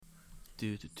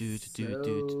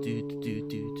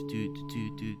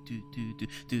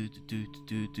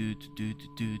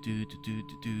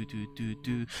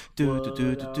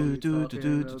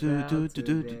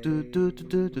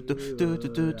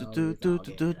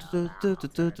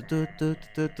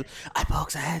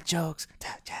Eyeballs and head jokes.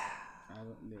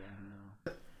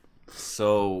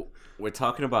 So we're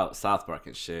talking about South Park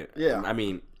and shit. Yeah. I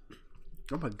mean,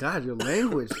 oh my god, your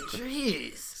language.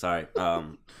 Jeez. Sorry.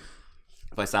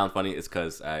 If I sound funny, it's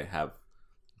because I have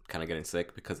kind of getting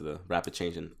sick because of the rapid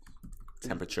change in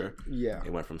temperature. Yeah.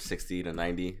 It went from 60 to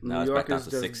 90. Now New it's York back down is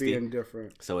to just 60. being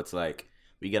different. So it's like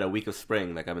we get a week of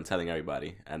spring, like I've been telling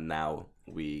everybody, and now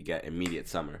we get immediate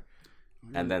summer.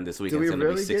 And then this weekend's going to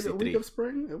be 63. Did we really get a week of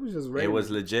spring? It was just rain. It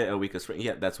was legit a week of spring.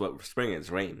 Yeah, that's what spring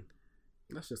is, rain.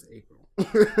 That's just April.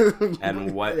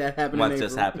 And what month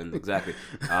just happened? Exactly.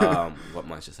 What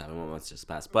month just happened? What month just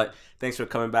passed? But thanks for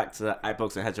coming back to the Eye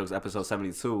Pokes and Head Jokes episode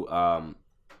 72. I'm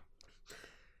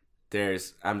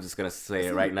just gonna say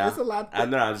it right now. There's a lot.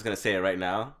 I'm just gonna say it right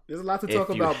now. There's a lot to talk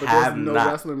about, but there's no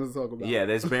wrestling to talk about. Yeah,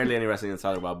 there's barely any wrestling to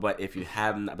talk about. But if you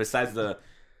have not, besides the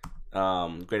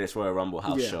Greatest Royal Rumble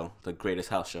house show, the greatest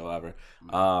house show ever.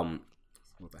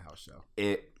 What the house show?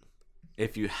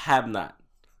 If you have not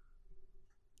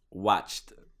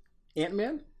watched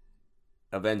Ant-Man,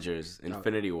 Avengers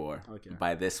Infinity War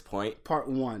by this point, part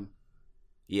 1.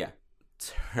 Yeah.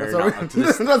 Turn off.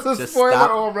 That's a spoiler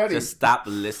already. Just stop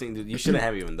listening. Dude, you shouldn't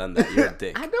have even done that. You're a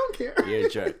dick. I don't care. You're a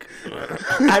jerk.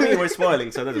 I mean, we're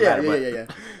spoiling, so it doesn't matter.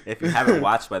 But if you haven't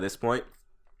watched by this point,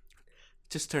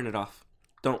 just turn it off.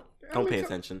 Don't pay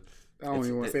attention. I don't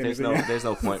even want to say anything. There's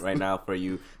no point right now for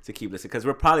you to keep listening because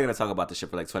we're probably going to talk about this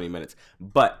shit for like 20 minutes.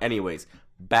 But anyways,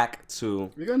 back to...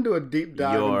 We're going to do a deep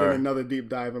dive and then another deep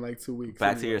dive in like 2 weeks.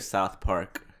 Back to your South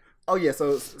Park. Oh, yeah.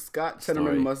 So Scott Tenorman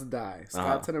story. Must Die.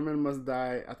 Scott Tenorman Must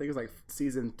Die. I think it's like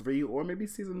season 3 or maybe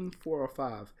season 4 or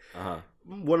 5.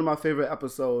 One of my favorite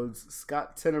episodes.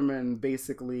 Scott Tenorman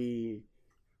basically...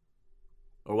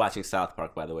 We're watching South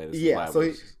Park, by the way.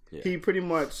 He pretty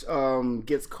much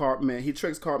gets Cartman. He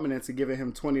tricks Cartman into giving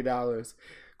him $20.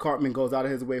 Cartman goes out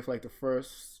of his way for like the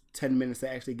first 10 minutes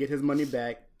to actually get his money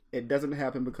back. It doesn't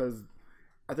happen because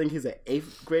I think he's an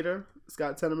 8th grader,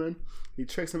 Scott Tenorman. He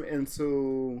tricks him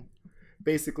into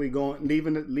basically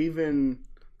leaving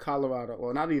Colorado,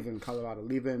 or not even Colorado,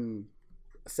 leaving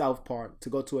South Park to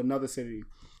go to another city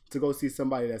to go see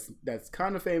somebody that's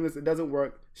kind of famous. It doesn't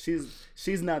work. She's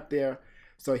not there.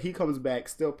 So he comes back,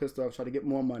 still pissed off, trying to get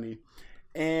more money.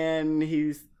 And I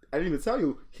didn't even tell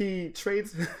you, he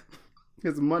trades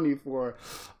his money for,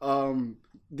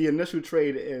 the initial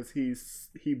trade is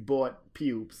he bought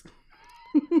pubes.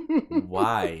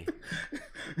 Why?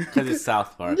 Because it's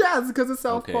South Park. Yes, because it's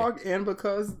South Park, and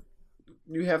because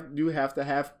you have to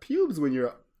have pubes when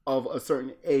you're of a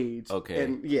certain age. Okay.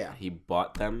 And yeah. He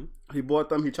bought them? He bought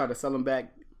them, he tried to sell them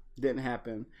back, didn't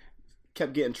happen.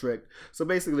 Kept getting tricked. So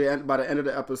basically, by the end of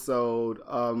the episode,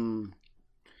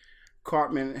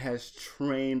 Cartman has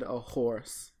trained a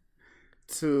horse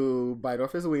to bite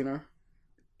off his wiener.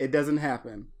 It doesn't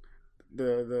happen.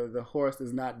 The horse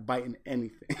is not biting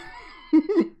anything.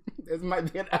 This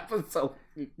might be an episode.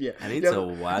 Yeah, I need to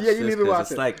watch this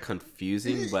because it's like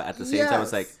confusing, but at the same time,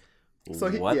 it's like,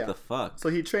 what the fuck? So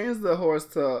he trains the horse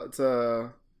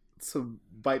to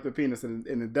bite the penis, and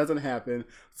it doesn't happen.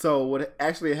 So what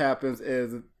actually happens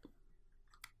is,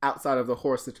 outside of the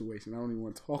horse situation, I don't even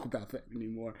want to talk about that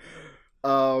anymore.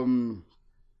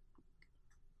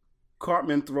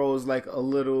 Cartman throws like a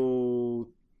little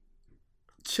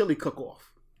chili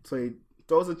cook-off. So he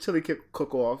throws a chili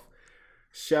cook-off.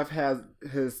 Chef has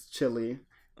his chili,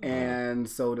 and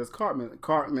so does Cartman.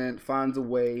 Cartman finds a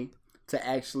way to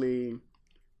actually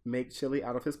make chili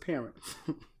out of his parents.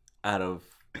 Out of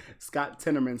Scott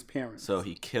Tenorman's parents. So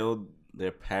he killed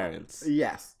their parents.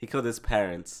 Yes. He killed his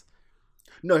parents.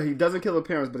 No, he doesn't kill the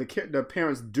parents, but the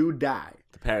parents do die.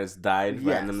 The parents died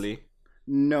randomly?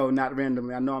 No, not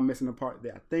randomly. I know I'm missing a part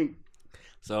there. I think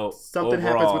something overall,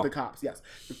 happens with the cops. Yes.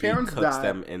 The parents die. He cooks die.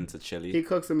 them into chili. He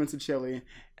cooks them into chili.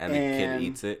 And the kid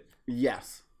eats it?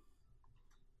 Yes.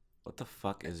 What the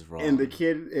fuck is wrong? And the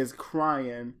kid is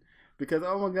crying because,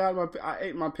 oh my God, I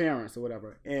ate my parents or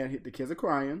whatever. And the kids are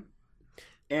crying.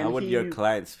 And how would your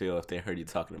clients feel if they heard you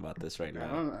talking about this right now? I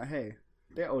don't know. Hey,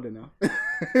 they're old enough.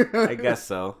 I guess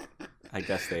so. I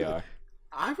guess they are.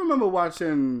 I remember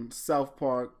watching South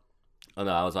Park. Oh,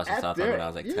 no, I was watching South Park when I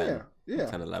was like 10. Yeah.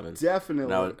 10, 11.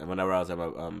 Definitely. Whenever I was at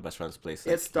my best friend's place,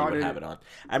 it started, he would have it on.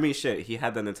 I mean, shit, he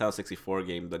had the Nintendo 64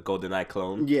 game, the GoldenEye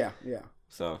clone. Yeah.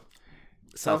 So,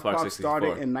 South Park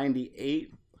started in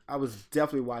 98. I was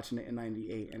definitely watching it in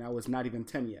 98, and I was not even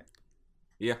 10 yet.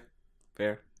 Yeah,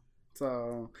 fair.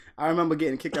 So I remember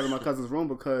getting kicked out of my cousin's room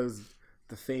because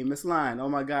the famous line, "Oh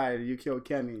my God, you killed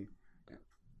Kenny."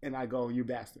 And I go, "You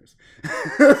bastards."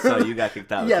 So you got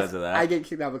kicked out because of that? I get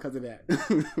kicked out because of that.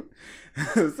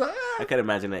 So, I could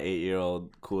imagine an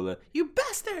 8-year-old cooler. "You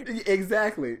bastard!"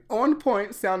 Exactly. On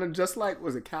point, sounded just like,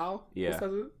 was it Kyle? Yeah.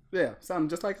 Yeah, sounded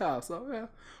just like Kyle. So, yeah.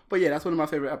 But yeah, that's one of my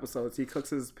favorite episodes. He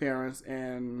cooks his parents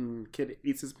and kid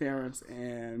eats his parents,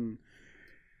 and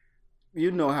you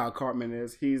know how Cartman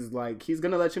is. He's going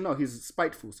to let you know. He's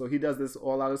spiteful. So he does this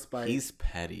all out of spite. He's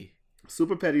petty.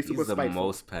 Super petty, super spiteful. He's the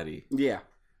most petty. Yeah.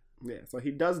 Yeah, so he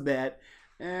does that,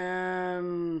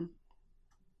 and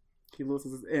he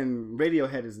loses. And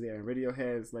Radiohead is there.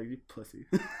 Radiohead's like, "You pussy,"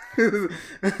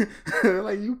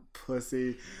 like, "You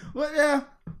pussy." But yeah,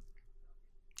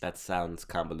 that sounds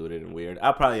convoluted and weird.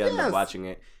 I'll probably end up watching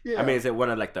it. Yeah. I mean, is it one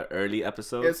of like the early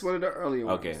episodes? It's one of the early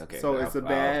ones. Okay. So it's a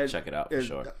bad. I'll check it out for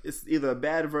sure. It's either a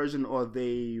bad version or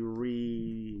they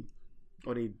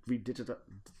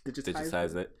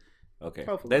digitize it. Okay,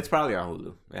 that's probably on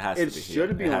Hulu. It has to be. It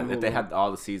should be on Hulu. If they had all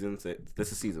the seasons,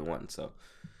 this is season 1, so.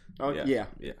 Yeah.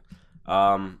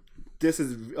 This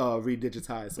is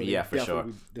redigitized. So yeah, for sure.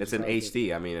 It's in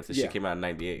HD. I mean, if the shit came out in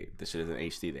 '98, the shit is in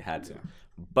HD. They had to. Yeah.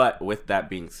 But with that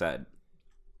being said,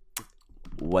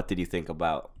 what did you think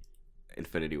about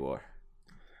Infinity War?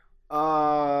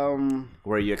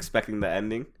 Were you expecting the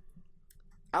ending?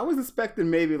 I was expecting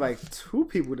maybe like 2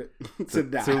 people to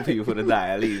die. 2 people to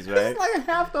die at least, right? It's like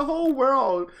half the whole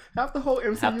world, half the whole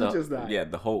MCU just died. Yeah,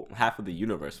 half of the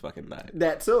universe fucking died.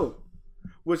 That too,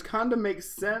 which kind of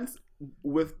makes sense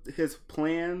with his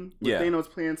plan, with Thanos'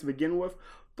 plan to begin with.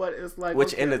 But it's like,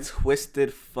 which in a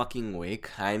twisted fucking way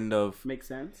kind of makes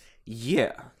sense.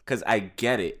 Yeah, because I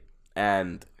get it,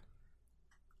 and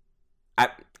I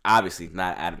obviously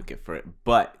not an advocate for it,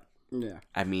 but yeah,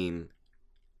 I mean.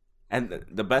 And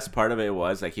the best part of it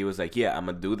was, like, he was like, "Yeah, I'm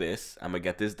going to do this. I'm going to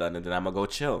get this done, and then I'm going to go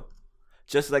chill."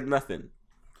 Just like nothing.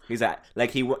 He's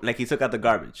like he took out the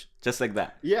garbage. Just like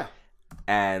that. Yeah.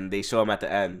 And they show him at the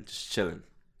end, just chilling.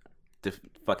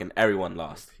 Fucking everyone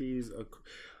lost.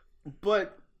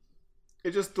 But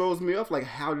it just throws me off. Like,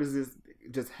 how does this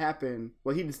just happen?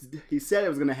 Well, he said it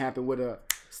was going to happen with a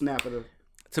snap of the...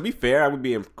 To be fair, I would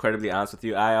be incredibly honest with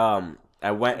you. I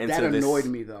went into that this. That annoyed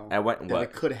me though. What?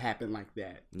 It could happen like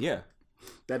that. Yeah.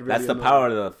 That really That's the power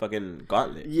of the fucking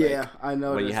gauntlet. Yeah, like, I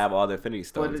know. When you have all the Infinity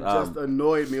Stones. But it just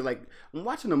annoyed me. Like, I'm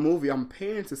watching a movie. I'm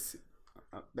paying to see.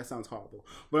 That sounds horrible.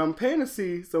 But I'm paying to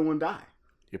see someone die.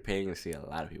 You're paying to see a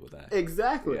lot of people die.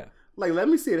 Exactly. Yeah. Like, let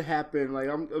me see it happen. Like,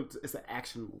 it's an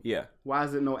action movie. Yeah. Why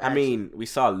is it no action? I mean, we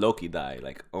saw Loki die,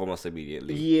 like, almost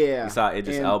immediately. Yeah. We saw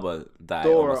Idris Elba die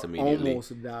almost immediately.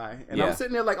 Almost die. And I'm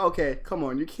sitting there like, okay, come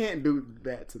on. You can't do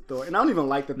that to Thor. And I don't even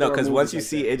like the Thor No, because once you like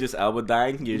see Idris Elba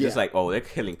dying, you're just like, oh, they're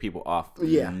killing people off.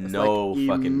 Yeah. No like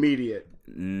fucking... immediate.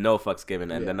 No fucks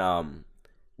given. And then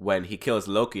when he kills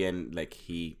Loki and, like,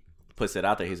 he puts it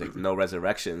out there, he's like, no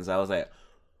resurrections. I was like,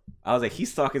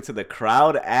 he's talking to the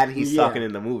crowd and he's talking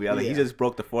in the movie. I was like, he just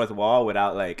broke the fourth wall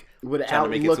without trying to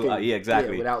make looking. it too. Yeah,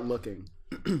 exactly. Yeah, without looking.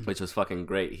 Which was fucking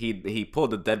great. He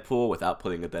pulled the Deadpool without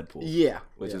pulling a Deadpool. Yeah.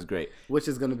 Which is great. Which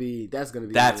is gonna be that's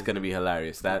gonna be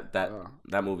hilarious.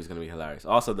 That movie's gonna be hilarious.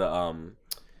 Also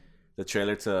the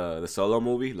trailer to the Solo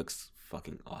movie looks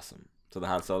fucking awesome. To the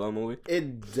Han Solo movie.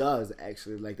 It does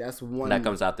actually. Like, that's one that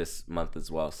comes out this month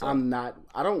as well. So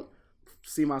I don't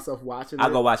see myself watching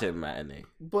I'll go watch it in matinee.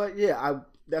 But yeah,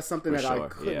 that's something that I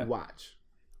could watch.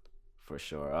 For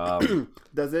sure.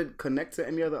 Does it connect to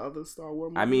any other Star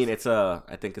Wars movies? I mean,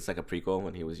 I think it's like a prequel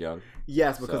when he was young.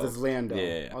 Yes, because it's Lando.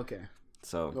 Yeah. Okay.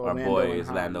 So our boy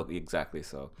is Lando. Exactly.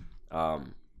 So,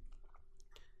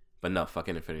 but no,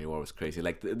 fucking Infinity War was crazy.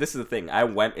 Like, this is the thing. I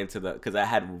went into because I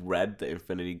had read the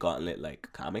Infinity Gauntlet,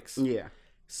 like, comics. Yeah.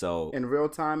 So in real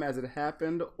time as it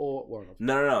happened, or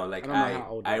no. Like,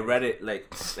 I read it, like,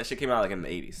 that shit came out like in the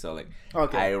 80s. So, like,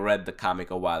 I read the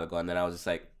comic a while ago, and then I was just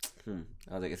like,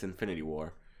 I was like, it's Infinity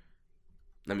War.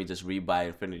 Let me just rebuy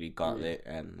Infinity Gauntlet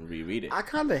and reread it. I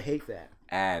kind of hate that.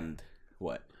 And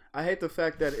what? I hate the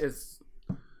fact that it's...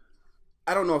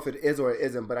 I don't know if it is or it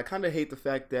isn't, but I kind of hate the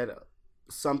fact that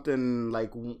something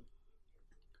like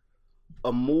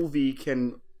a movie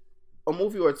or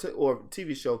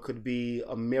TV show could be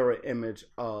a mirror image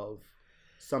of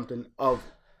something of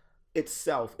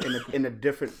itself in a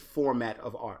different format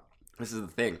of art. This is the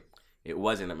thing. It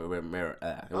wasn't a mirror.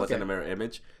 It wasn't a mirror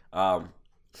image.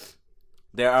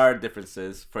 There are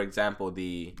differences. For example,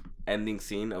 the ending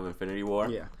scene of Infinity War.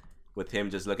 Yeah. With him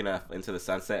just looking into the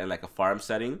sunset in like a farm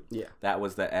setting. Yeah. That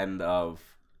was the end of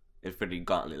Infinity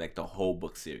Gauntlet, like the whole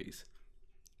book series.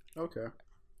 Okay.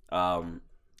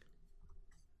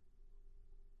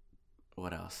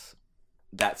 what else?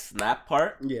 That snap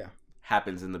part Yeah.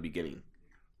 happens in the beginning.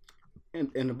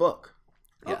 In the book.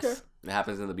 Yes. Okay. It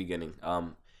happens in the beginning.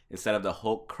 Instead of the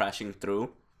Hulk crashing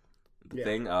through the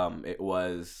thing, it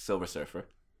was Silver Surfer.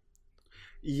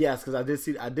 Yes, because I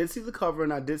did see the cover,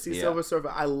 and I did see Silver Surfer.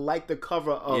 I like the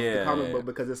cover of the comic book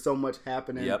because there's so much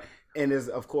happening, and is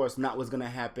of course not what's going to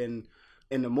happen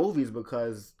in the movies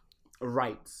because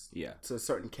rights to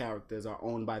certain characters are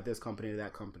owned by this company or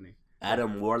that company.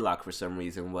 Adam Warlock for some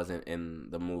reason wasn't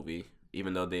in the movie,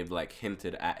 even though they've like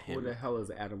hinted at him. Who the hell is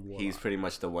Adam Warlock? He's pretty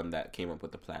much the one that came up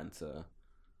with the plan to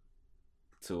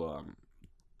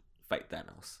fight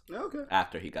Thanos. Okay.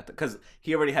 After he got because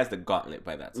he already has the gauntlet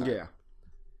by that time. Yeah.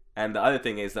 And the other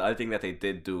thing that they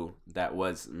did do that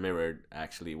was mirrored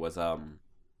actually was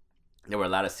there were a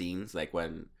lot of scenes like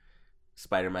when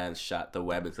Spider-Man shot the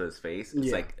web into his face.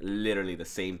 It's like literally the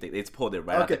same thing. It's pulled it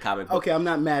right out the comic book. Okay, I'm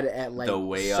not mad at like the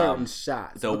way, certain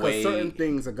shots because certain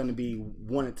things are going to be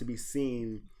wanted to be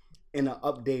seen in an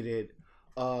updated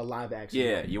live action.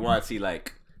 Yeah, you want to see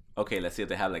like, okay, let's see if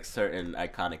they have like certain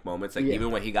iconic moments. Like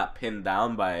even when he got pinned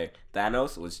down by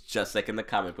Thanos, it was just like in the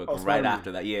comic book right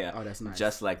after that. Yeah. Oh, that's nice.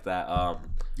 Just like that.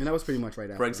 And that was pretty much right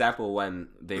after. For example, when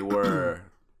they were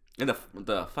in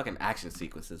the fucking action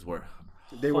sequences were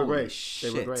great.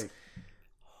 Shit. They were great.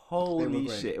 Holy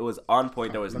shit. It was on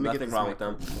point. There was nothing wrong with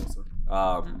them.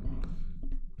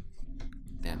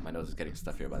 Damn, my nose is getting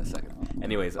stuffy by the second.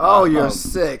 Anyways. You're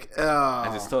sick. I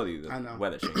just told you the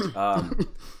weather change.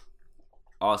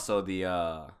 Also,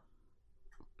 the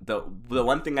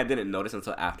one thing I didn't notice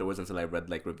until afterwards, until I read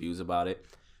like reviews about it,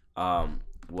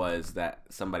 was that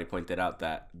somebody pointed out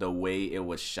that the way it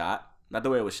was shot, not the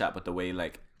way it was shot, but the way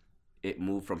like it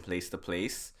moved from place to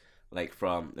place, like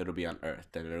from it'll be on Earth,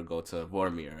 then it'll go to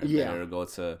Vormir, then it'll go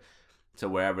to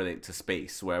wherever to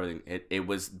space, wherever it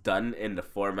was done in the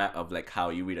format of like how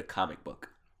you read a comic book.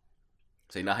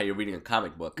 So you know how you're reading a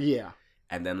comic book,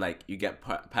 and then like you get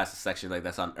past a section like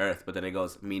that's on Earth, but then it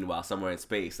goes meanwhile somewhere in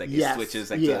space, like it switches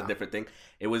like to a different thing.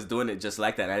 It was doing it just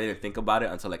like that, and I didn't think about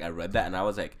it until like I read that, and I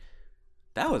was like,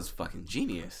 that was fucking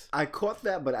genius. I caught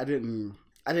that, but I didn't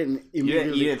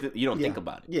immediately. You don't think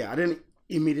about it. Yeah, I didn't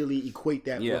immediately equate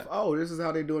that with this is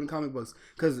how they do it in comic books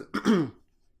because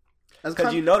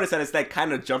you notice that it's like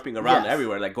kind of jumping around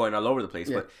everywhere, like going all over the place.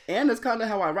 But and it's kind of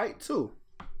how I write too,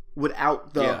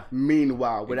 without the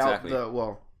meanwhile, without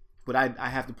the but I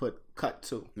have to put cut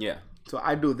too. Yeah. So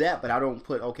I do that, but I don't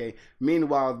put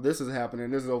meanwhile this is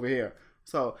happening, this is over here.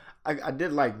 So I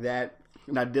did like that,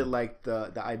 and I did like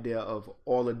the idea of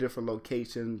all the different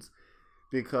locations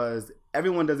because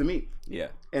everyone doesn't meet. Yeah.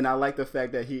 And I like the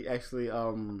fact that he actually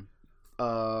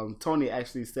Tony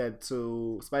actually said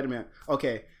to Spider-Man,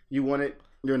 okay, you want it,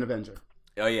 you're an Avenger.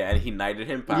 Oh yeah, and he knighted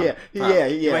him. Yeah.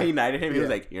 When he knighted him, he was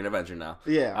like, "You're an Avenger now."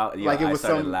 Yeah, like it was I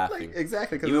started laughing. Like,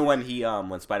 exactly. Even when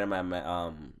when Spider-Man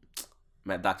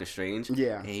met Doctor Strange.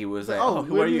 Yeah, and he was like, "Oh,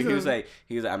 who are you?" He was like,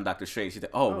 "I'm Doctor Strange." He's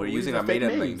like, "Oh, we're using our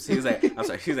made-up names." He was like, "I'm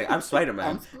sorry." He's like, "I'm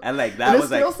Spider-Man," and like that was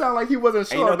like. It still sounded like he wasn't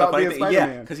sure about being Spider-Man.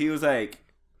 Yeah, because he was like,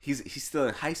 he's still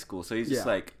in high school, so he's just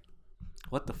like,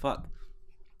 "What the fuck."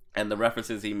 And the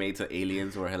references he made to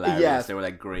aliens were hilarious. Yes. They were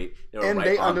like great. They were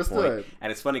right on understood. Point. And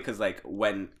it's funny because like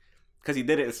because he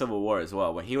did it in Civil War as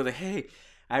well. When he was like, "Hey,"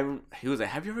 he was like,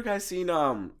 "Have you ever guys seen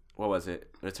what was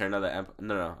it? Return of the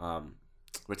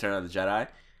Return of the Jedi?"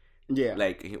 Yeah.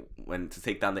 Like he went to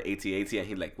take down the AT-AT, and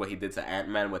he like what he did to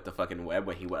Ant-Man with the fucking web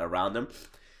when he went around him.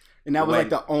 And that was like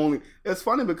the only. It's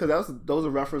funny because those are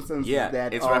references.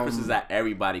 That it's references that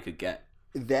everybody could get.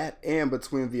 That and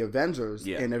between the Avengers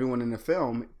and everyone in the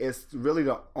film, it's really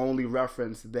the only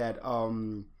reference that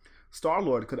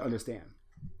Star-Lord could understand.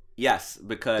 Yes,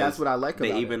 because that's what I like about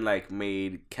it. They even like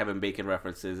made Kevin Bacon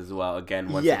references as well.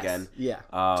 Once again. Yeah.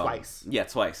 Twice. Yeah,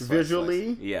 twice.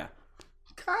 Visually. Twice. Yeah.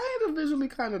 Kind of visually,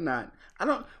 kind of not. I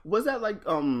don't. Was that like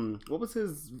what was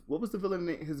the villain?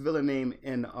 His villain name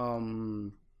in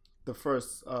the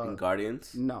first in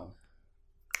Guardians? No.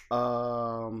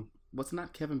 What's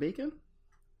not Kevin Bacon?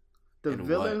 The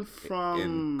villain from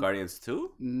in Guardians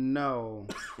 2? No,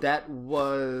 that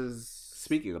was.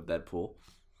 Speaking of Deadpool.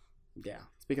 Yeah.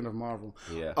 Speaking of Marvel.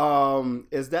 Yeah.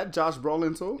 Is that Josh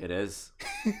Brolin too? It is.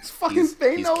 He's fucking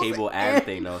Thanos. He's Cable and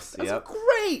Thanos. That's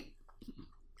great.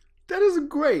 That is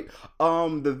great.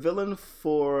 The villain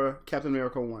for Captain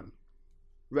America 1,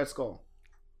 Red Skull.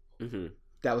 Mm-hmm.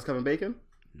 That was Kevin Bacon?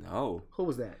 No. Who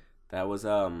was that? That was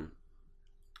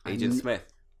Agent Smith.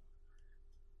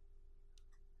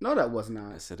 No, that was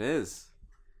not. Yes, it is.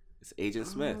 It's Agent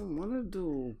Smith. I want to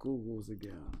do Googles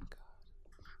again.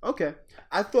 Okay.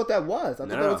 I thought that was. I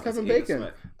thought that was Kevin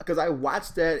Bacon. Because I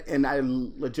watched that and I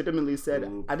legitimately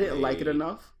said I didn't like it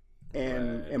enough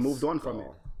and moved on from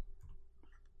it.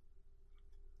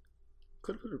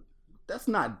 That's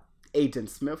not Agent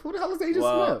Smith. Who the hell is Agent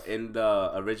Smith? In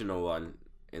the original one,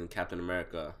 in Captain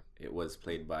America, it was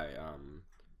played by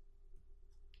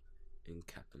in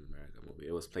Captain America movie,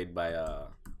 it was played by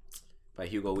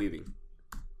Hugo Weaving.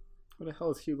 Who the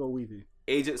hell is Hugo Weaving?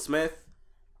 Agent Smith.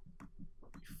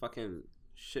 You fucking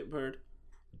shitbird.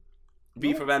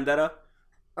 V for Vendetta.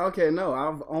 Okay, no,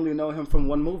 I've only known him from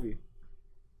one movie.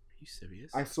 Are you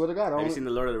serious? I swear to God. Have you seen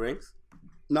The Lord of the Rings?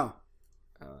 No.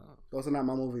 Those are not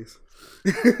my movies.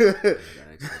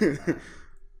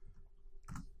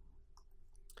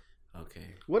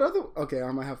 Okay. What other? Okay,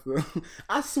 I might have to.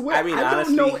 I swear, I mean, I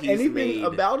honestly, don't know anything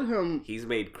about him. He's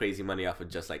made crazy money off of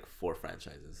just like 4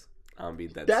 franchises. I'll be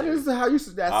dead. That serious. is how you.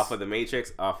 That's off of The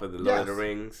Matrix, off of The Lord of the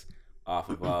Rings, off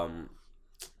of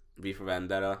V for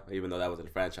Vendetta. Even though that wasn't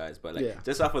a franchise, but like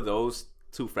just off of those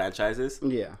 2 franchises,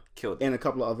 killed. And a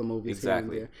couple of other movies.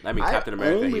 Exactly. I mean, Captain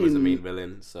America, he was the main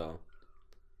villain. So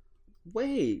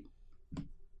wait,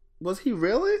 was he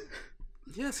really?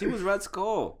 Yes, he was Red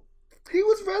Skull. He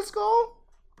was Red Skull?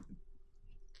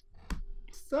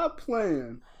 Stop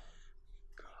playing.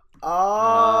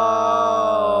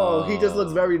 Oh, he just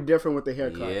looks very different with the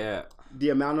haircut. Yeah. The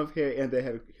amount of hair and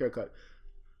the haircut.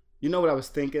 You know what I was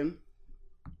thinking?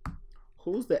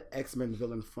 Who's the X-Men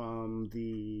villain from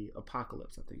the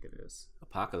Apocalypse? I think it is.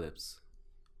 Apocalypse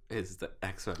is the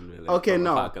X-Men villain. Okay,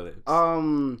 no. Apocalypse.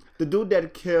 The dude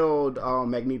that killed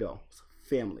Magneto's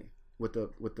family with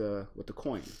the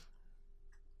coin.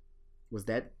 Was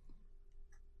that?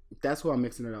 That's who I'm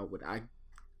mixing it up with. I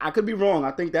could be wrong.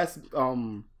 I think that's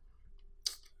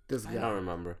this guy. I don't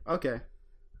remember. Okay.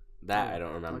 That I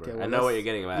don't remember. Okay, well, I know what you're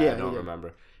getting at. Yeah, I don't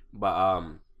remember. But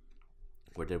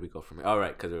where did we go from here? All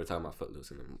right, because we were talking about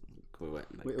Footloose and then we went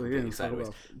like completely sideways.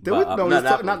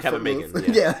 Not Kevin Footloose.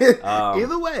 Bacon. Yeah.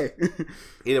 Either way.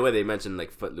 Either way, they mentioned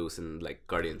like Footloose and like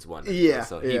Guardians 1. Yeah.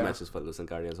 So he mentions Footloose and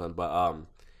Guardians 1, but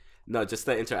no, just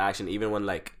the interaction. Even when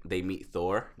like they meet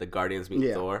Thor, the Guardians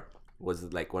meet Thor,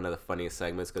 was like one of the funniest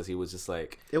segments because he was just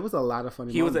like, it was a lot of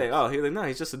funny. He was like, no,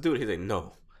 he's just a dude. He's like,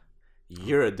 no,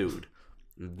 you're a dude.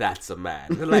 That's a man.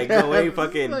 Like the way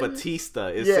fucking Batista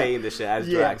is saying this shit as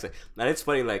Drax. And it's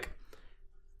funny, like,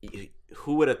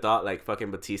 who would have thought like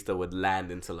fucking Batista would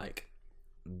land into like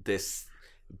this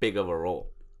big of a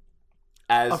role?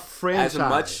 As a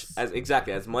franchise.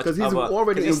 As much because he's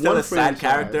already he's still a side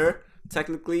character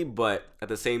technically, but at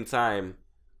the same time,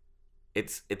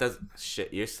 it does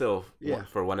shit. You're still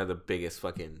for one of the biggest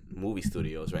fucking movie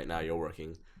studios right now. You're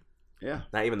working. Yeah.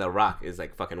 Not even The Rock is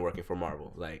like fucking working for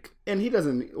Marvel. Like, and he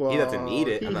doesn't. Well, he doesn't need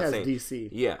it. I'm not saying DC.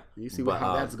 Yeah. You see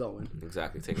how that's going.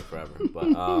 Exactly. Taking forever.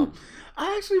 But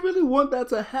I actually really want that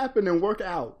to happen and work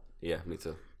out. Yeah, me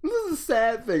too. This is a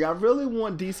sad thing. I really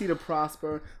want DC to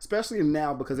prosper, especially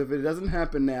now, because if it doesn't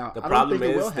happen now, the problem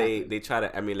is they try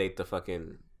to emulate the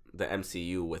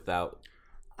MCU without.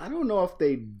 I don't know if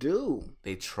they do.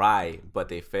 They try, but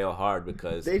they fail hard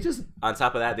because they just. On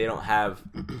top of that, they don't have,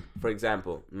 for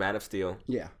example, Man of Steel.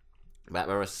 Yeah.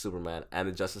 Batman vs Superman and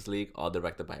the Justice League, all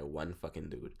directed by one fucking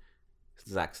dude,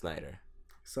 Zack Snyder.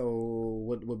 So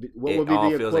what would be the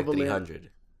equivalent? Feels like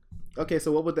 300. Okay,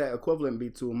 so what would that equivalent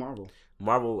be to Marvel?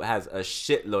 Marvel has a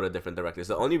shitload of different directors.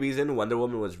 The only reason Wonder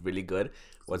Woman was really good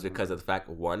was because of the fact,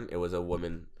 1, it was a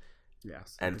woman.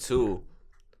 Yes. And 2,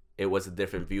 it was a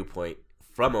different viewpoint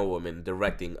from a woman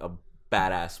directing a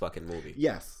badass fucking movie.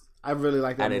 Yes. I really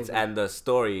like that movie. And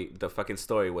the fucking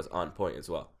story was on point as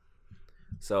well.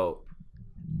 So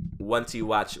once you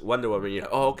watch Wonder Woman, you're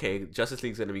like, oh, okay, Justice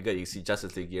League's gonna be good. You see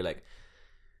Justice League, you're like,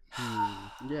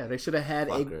 yeah, they should have had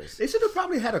they should have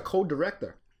probably had a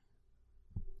co-director.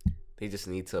 They just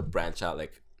need to branch out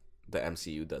like the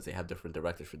MCU does. They have different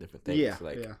directors for different things. Yeah,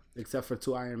 except for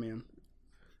 2 Iron Man.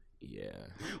 Yeah,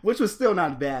 which was still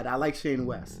not bad. I like Shane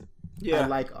West. Yeah, I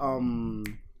like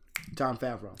Jon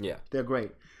Favreau. Yeah, they're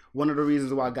great. One of the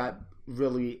reasons why I got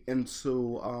really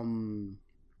into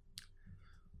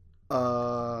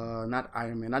not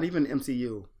Iron Man, not even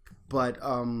MCU, but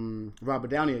Robert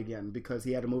Downey again, because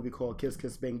he had a movie called Kiss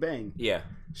Kiss Bang Bang. Yeah,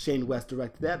 Shane West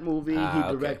directed that movie. He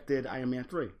directed Iron Man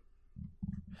 3.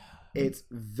 It's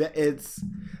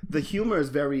the humor is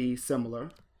very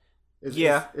similar.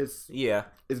 It's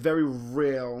very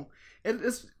real.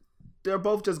 They're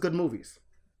both just good movies.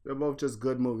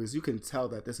 You can tell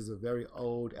that this is a very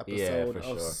old episode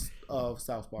of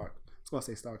South Park. I was gonna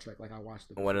say Star Trek, like I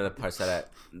watched it. One of the parts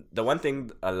the one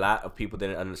thing a lot of people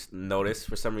didn't notice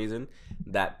for some reason,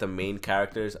 that the main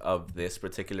characters of this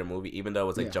particular movie, even though it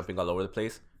was like jumping all over the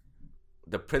place,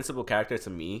 the principal character to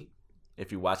me,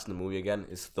 if you watch the movie again,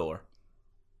 is Thor.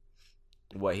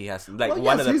 what he has, like,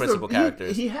 one of the principal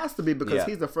characters. He has to be because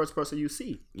he's the first person you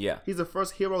see. Yeah, he's the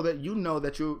first hero that you know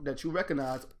that you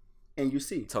recognize and you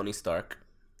see. Tony Stark,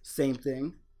 same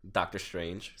thing. Doctor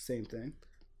Strange, same thing.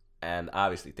 And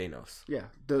obviously Thanos. Yeah,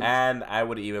 and I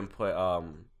would even put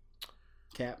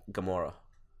Cap, Gamora.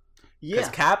 Yeah, because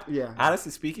Cap. Yeah,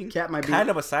 honestly speaking, Cap might kind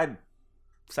be of a side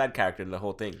character in the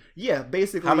whole thing. Yeah,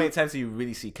 basically. How many times do you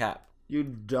really see Cap? You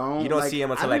don't. You don't see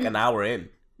him until like an hour in.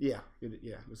 Yeah,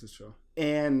 this is true.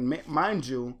 And mind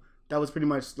you, that was pretty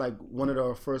much like one of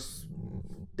the first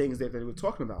things that they were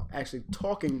talking about. Actually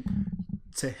talking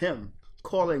to him,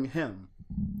 calling him.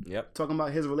 Yep. Talking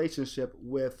about his relationship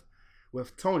with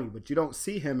Tony, but you don't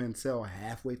see him until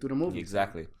halfway through the movie.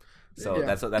 Exactly. So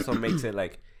that's what makes it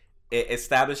like it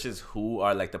establishes who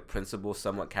are like the principal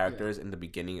somewhat characters in the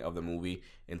beginning of the movie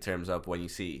in terms of when you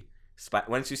see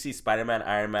Spider-Man,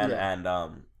 Iron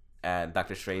Man, and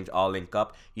Doctor Strange all link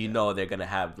up, you know they're gonna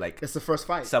have like it's the first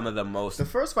fight. Some of the most the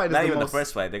first fight is not even the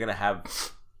first fight.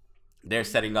 They're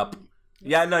setting up.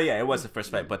 It was the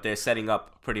first fight, but they're setting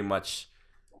up pretty much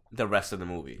the rest of the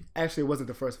movie. Actually, it wasn't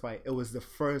the first fight. It was the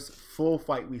first full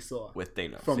fight we saw with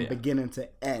Thanos from beginning to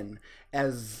end.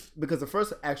 Because the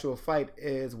first actual fight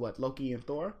is what, Loki and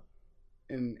Thor,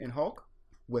 in Hulk.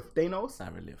 With Thanos. It's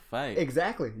not really a fight.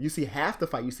 Exactly. You see half the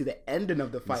fight. You see the ending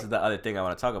of the fight. This is the other thing I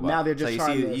want to talk about. Now they're just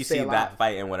trying to stay alive. That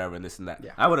fight and whatever and this and that.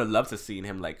 Yeah. I would have loved to seen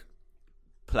him like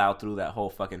plow through that whole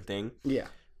fucking thing. Yeah.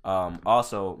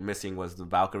 Also missing was the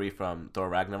Valkyrie from Thor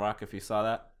Ragnarok, if you saw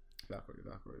that. Valkyrie.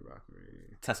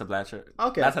 Tessa Blanchard.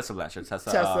 Okay. Not Tessa Blanchard.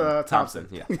 Tessa Thompson.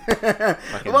 Yeah.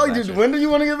 Well, when do you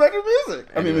want to get back to music?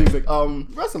 Anyway. Music.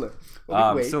 Wrestling.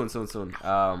 Soon.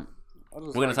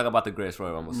 We're gonna talk about the Greatest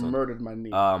Royal Rumble soon. Murdered my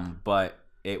knee. But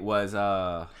it was.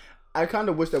 I kind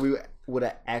of wish that we would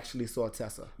have actually saw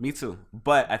Tessa. Me too.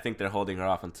 But I think they're holding her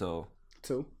off until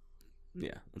 2.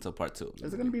 Yeah, until part 2.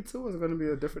 Is it gonna be 2? Is it gonna be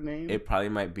a different name? It probably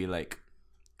might be like.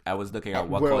 I was looking at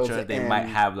what culture they might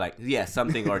have like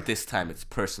something or this time it's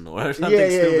personal or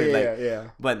something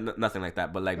stupid but nothing like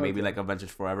that, but like maybe like Avengers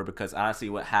Forever, because honestly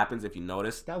what happens if you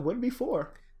notice that would be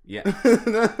 4. Yeah,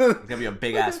 it's gonna be a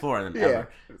big ass 4 of them ever.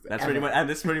 That's pretty much, and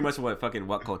this is pretty much what fucking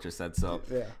what culture said. So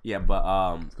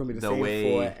but it's gonna be the same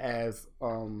way 4 as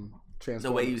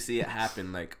the way you see it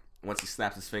happen, like once he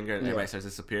snaps his finger and everybody starts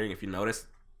disappearing. If you notice,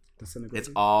 it's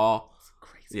all.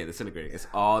 Yeah, disintegrating. It's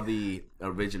all the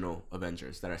original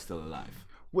Avengers that are still alive.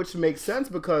 Which makes sense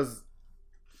because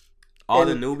all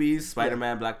the newbies,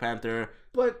 Spider-Man, Black Panther,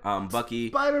 but Bucky.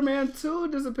 Spider-Man 2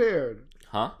 disappeared.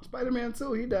 Huh? Spider-Man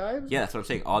 2, he died. Yeah, that's what I'm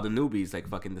saying. All the newbies like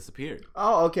fucking disappeared.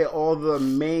 Oh, okay. All the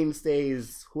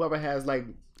mainstays, whoever has like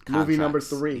movie number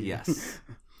 3. Yes.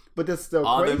 But that's still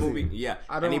all crazy. The movie,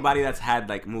 anybody that's had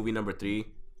like movie number 3,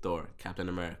 Thor, Captain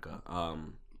America,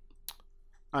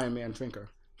 Iron Man, Trinker.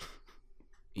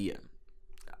 Yeah,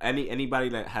 anybody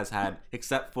that has had,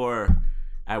 except for,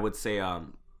 I would say,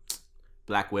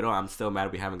 Black Widow. I'm still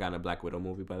mad we haven't gotten a Black Widow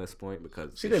movie by this point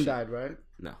because she didn't die, right?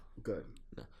 No. Good.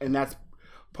 No. And that's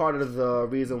part of the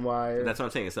reason why. That's what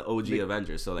I'm saying. It's the OG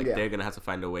Avengers, so like they're gonna have to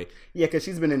find a way. Yeah, because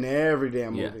she's been in every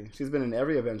damn movie. She's been in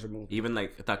every Avenger movie. Even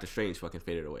like Doctor Strange fucking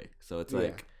faded away. So it's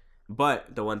like.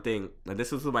 But the one thing, like,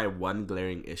 this was my one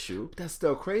glaring issue. That's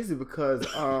still crazy because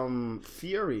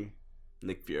Fury.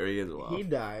 Nick Fury as well. He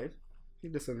died. He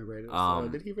disintegrated. So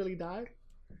did he really die?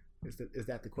 Is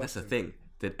that the question? That's the thing.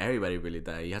 Did everybody really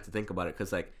die? You have to think about it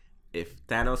because, like, if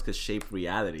Thanos could shape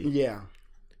reality,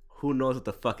 who knows what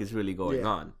the fuck is really going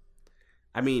on?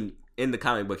 I mean, in the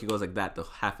comic book, he goes like that. The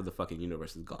half of the fucking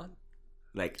universe is gone.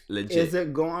 Like, legit. Is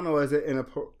it gone or is it in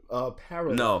a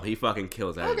parallel? No, he fucking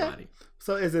kills everybody. Okay.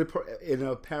 So is it in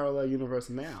a parallel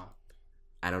universe now?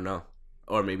 I don't know.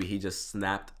 Or maybe he just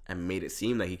snapped and made it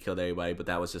seem like he killed everybody, but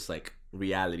that was just like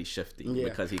reality shifting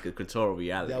because he could control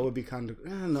reality. That would be kind of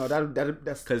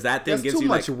that's because that thing gives too you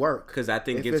much like, work. Because that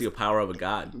thing gives you the power of a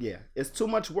god. Yeah, it's too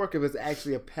much work if it's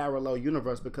actually a parallel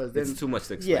universe because then it's too much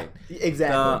to explain. Yeah,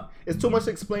 exactly. It's too much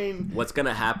to explain. What's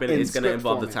gonna happen? It's gonna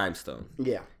involve the time stone.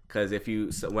 Yeah, because if you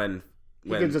when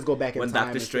you can just go back in when time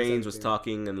Doctor Strange was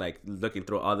talking and like looking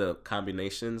through all the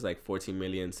combinations, like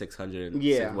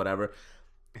 14,600,000 whatever.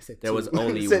 There was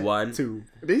only one. 2.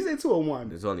 Did he say 2 or 1?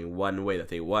 There's only one way that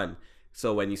they won.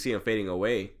 So when you see him fading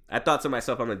away, I thought to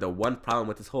myself, I'm like, the one problem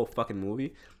with this whole fucking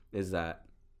movie is that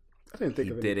I didn't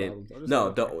think of any problems.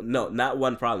 No, not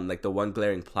one problem. Like the one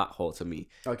glaring plot hole to me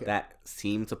that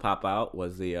seemed to pop out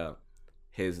was the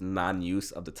his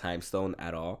non-use of the time stone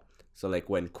at all. So like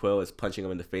when Quill is punching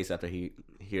him in the face after he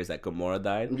hears that Gamora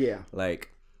died, like,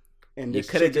 and you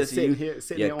could have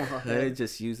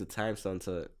just used the time stone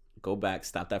to go back,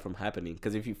 stop that from happening.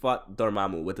 Because if you fought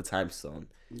Dormammu with the Time Stone,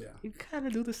 Yeah. you kind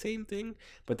of do the same thing.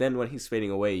 But then when he's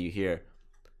fading away, you hear,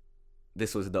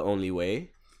 this was the only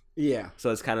way. Yeah.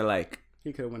 So it's kind of like...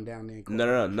 He could have went down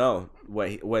there. No.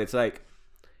 What it's like,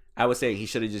 I was saying he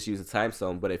should have just used the Time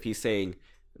Stone. But if he's saying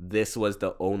this was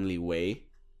the only way,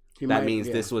 that means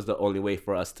this was the only way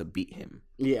for us to beat him.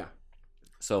 Yeah.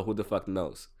 So who the fuck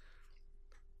knows?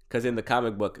 Because in the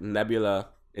comic book, Nebula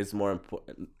is more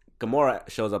important. Gamora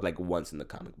shows up like once in the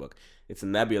comic book. It's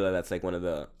Nebula that's like one of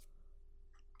the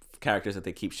characters that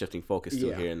they keep shifting focus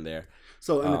to here and there.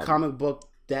 So in the comic book,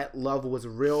 that love was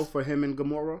real for him and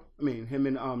Gamora? I mean, him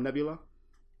and Nebula?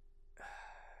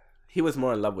 He was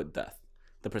more in love with death.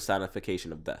 The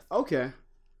personification of death. Okay.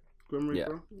 Grim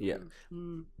Reaper? Yeah.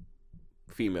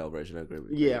 Female version of Grim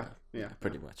Reaper. Yeah.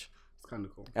 Pretty much. It's kind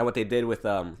of cool. And what they did with...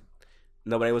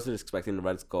 Nobody was expecting the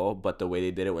Red Skull, but the way they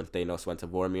did it when Thanos went to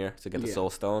Vormir to get the Soul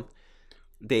Stone,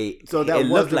 it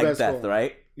looked like Death, Skull.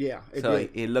 Right? Yeah,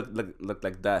 it looked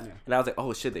like Death, and I was like,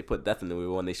 oh shit, they put Death in the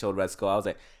movie when they showed Red Skull. I was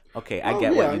like, okay, I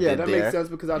get what you did that there. Makes sense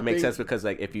because it makes sense because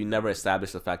like if you never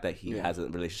establish the fact that he has a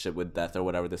relationship with Death or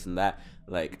whatever this and that,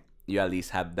 like you at least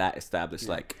have that established,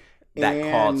 like that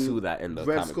and call to that in the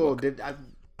Red comic Skull. book. I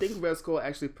think Red Skull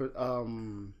actually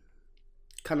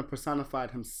kind of personified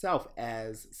himself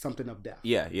as something of death.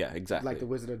 Yeah, exactly. Like the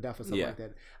Wizard of Death or something like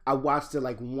that. I watched it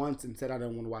like once and said I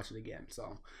didn't want to watch it again.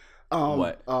 So,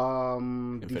 what?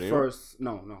 The first,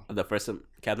 no. The first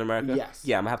Captain America? Yes.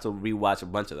 Yeah, I'm gonna have to rewatch a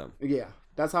bunch of them. Yeah,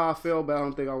 that's how I feel, but I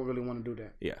don't think I really want to do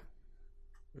that. Yeah.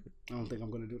 I don't think I'm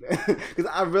gonna do that because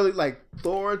I really like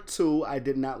Thor 2. I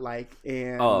did not like,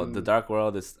 and The Dark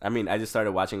World is. I mean, I just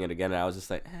started watching it again, and I was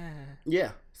just like,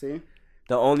 yeah. See.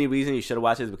 The only reason you should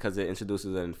watch it is because it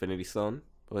introduces an Infinity Stone.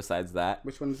 But besides that...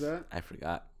 Which one is that? I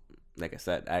forgot. Like I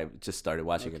said, I just started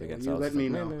watching it again. So you let me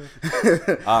know.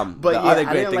 But the other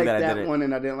great thing that I didn't... one,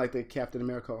 and I didn't like the Captain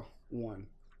America 1.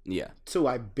 Yeah. 2,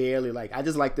 I barely like. I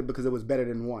just liked it because it was better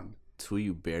than 1. 2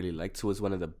 you barely like? 2 is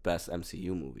one of the best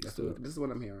MCU movies. This is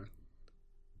what I'm hearing.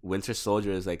 Winter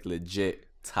Soldier is like legit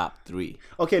top 3.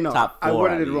 Okay, no. Top 4, I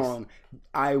worded it wrong.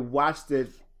 I watched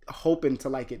it hoping to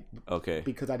like it,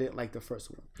 because I didn't like the first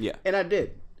one. Yeah, and I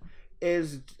did.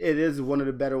 It is one of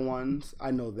the better ones.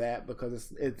 I know that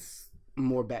because it's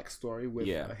more backstory with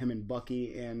him and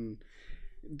Bucky, and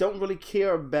don't really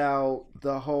care about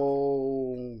the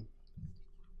whole,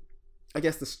 I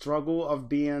guess, the struggle of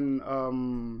being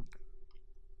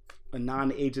a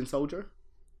non-agent soldier.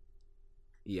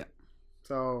 Yeah.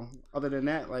 So other than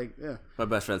that, like, yeah. My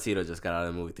best friend Tito just got out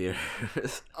of the movie theater.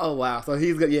 Oh wow! So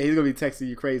he's gonna be texting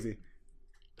you crazy.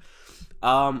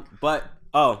 But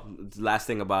last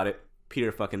thing about it,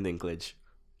 Peter fucking Dinklage.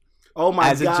 Oh my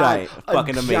god! As a giant,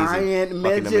 fucking amazing. Giant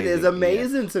midget is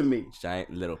amazing to me.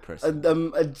 Giant little person.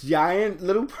 A giant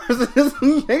little person is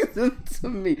amazing to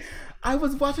me. I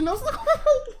was watching. I was like,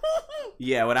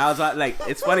 yeah. When I was like,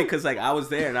 it's funny because like I was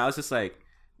there and I was just like,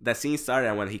 that scene started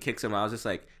and when he kicks him, I was just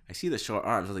like, I see the short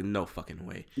arms. I was like, no fucking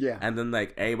way. Yeah. And then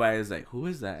like everybody was like, who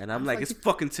is that? And I'm like, it's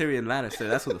fucking Tyrion Lannister.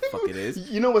 That's what the fuck it is.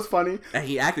 You know what's funny? And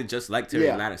he acted just like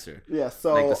Tyrion Lannister. Yeah.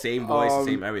 So like the same voice, the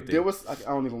same everything. There was, I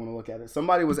don't even want to look at it.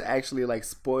 Somebody was actually like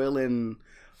spoiling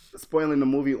the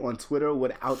movie on Twitter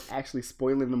without actually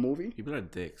spoiling the movie. People are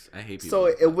dicks. I hate people. So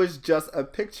it was just a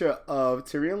picture of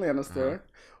Tyrion Lannister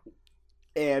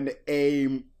and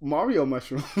a Mario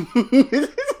mushroom.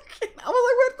 I was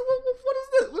like, what is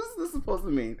this? What is this supposed to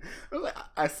mean?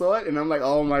 I saw it and I'm like,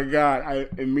 oh my god. I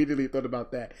immediately thought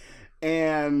about that.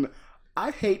 And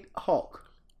I hate Hulk.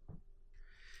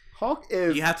 Hulk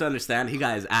is... You have to understand, he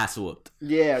got his ass whooped.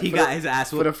 Yeah. He got his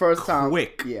ass whooped for the first time.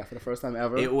 Quick. Yeah, for the first time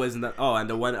ever. It was not... Oh, and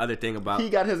the one other thing about... He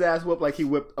got his ass whooped like he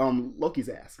whipped Loki's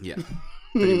ass. Yeah,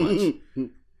 pretty much.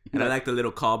 And I like the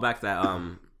little callback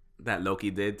that that Loki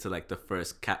did to like the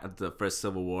first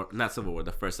Civil War, not Civil War,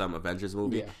 the first Avengers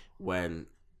movie when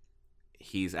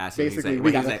he's asking,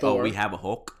 basically, he's like, oh, we have a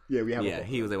Hulk. Yeah, we have a Hulk. Yeah,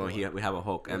 he was like, well, we have a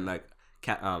Hulk, and like,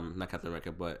 not Captain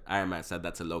America, but Iron Man said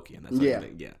that to Loki, and that's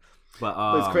yeah.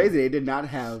 But it's crazy. They did not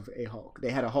have a Hulk.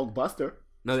 They had a Hulk Buster.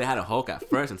 No, they had a Hulk at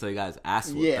first until he got his ass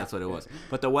whooped. Yeah. That's what it was.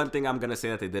 But the one thing I'm gonna say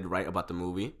that they did right about the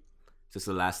movie, just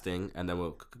the last thing, and then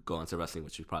we'll go on to wrestling,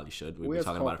 which we probably should. We've been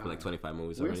talking about it for like 25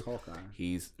 movies already. Hawkeye?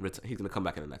 He's gonna come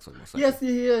back in the next one. Most likely.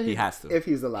 Yes, he has to if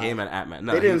he's alive. Him and Ant-Man.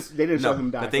 No, they didn't show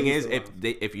him die. The thing is,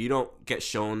 if you don't get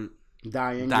shown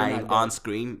dying on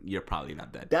screen, you're probably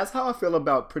not dead. That's how I feel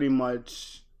about pretty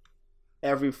much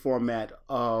every format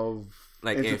of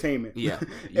like entertainment.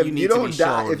 If you don't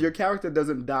die, if your character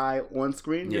doesn't die on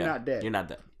screen, you're not dead. You're not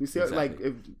dead. You see, like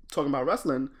if talking about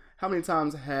wrestling, How many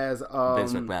times has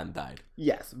Vince McMahon died?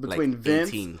 Yes, between like Vince,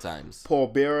 18 times. Paul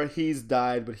Bearer, he's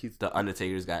died, but he's the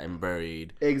Undertaker's gotten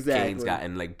buried. Exactly. Kane's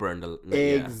gotten like burned.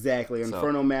 Exactly.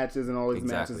 Inferno matches and all these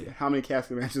exactly. matches. How many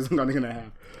casket matches are they gonna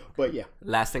have? But yeah.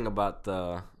 Last thing about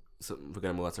so we're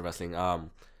gonna move on to wrestling.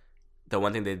 The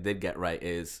one thing they did get right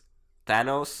is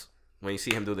Thanos. When you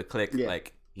see him do the click,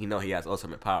 like he has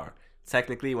ultimate power.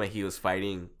 Technically, when he was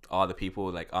fighting all the people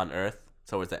like on Earth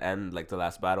towards the end, like the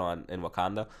last battle in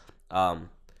Wakanda,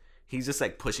 he's just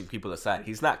like pushing people aside.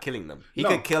 He's not killing them. He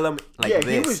could kill them like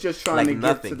this. He was just trying to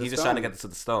nothing. Get to the He's stone. just trying to get to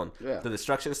the stone. Yeah. The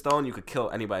destruction stone, you could kill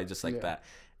anybody just like that.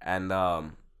 And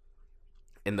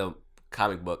in the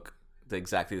comic book,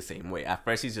 exactly the same way. At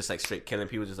first, he's just like straight killing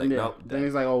people, just like nope. Then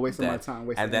he's like, oh, wasting my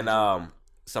time. And then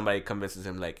somebody convinces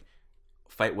him like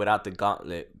fight without the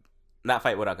gauntlet. Not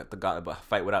fight without the gauntlet, but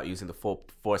fight without using the full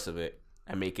force of it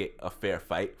and make it a fair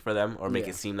fight for them, or make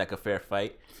it seem like a fair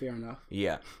fight. Fair enough.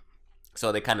 Yeah.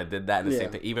 So they kind of did that in the same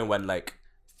thing. Even when like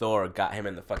Thor got him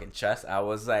in the fucking chest,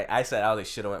 I said, they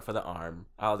should have went for the arm.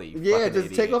 Just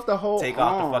idiot. Take off the whole Take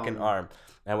arm. off the fucking arm.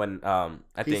 And when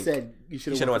I think said you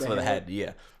should have went for the head.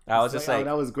 Yeah. I was just like,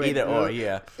 that was great. Either or,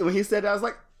 yeah. When he said that, I was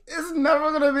like, it's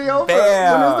never gonna be over.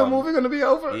 Bam! When is the movie gonna be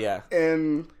over? Yeah.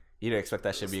 And you didn't expect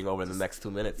that shit being over in the next 2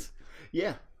 minutes.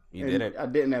 Yeah. You didn't. I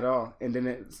didn't at all. And then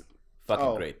it's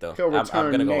fucking great though. I'm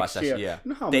gonna go watch that shit. Yeah. You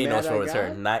know how Thanos will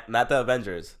return, not the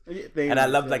Avengers. And I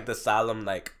love like the solemn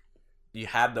like. You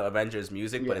have the Avengers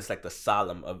music, but it's like the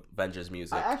solemn Avengers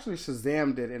music. I actually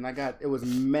Shazammed it, and it was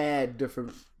mad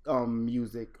different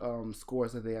music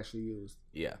scores that they actually used.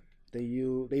 Yeah.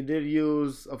 They did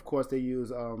use, of course, they use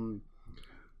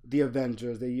the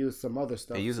Avengers. They used some other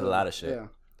stuff. They used a lot of shit. Yeah.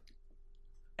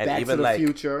 And Back even to the like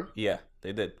Future. Yeah,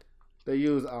 they did. They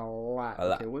use a lot.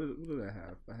 Okay, what did I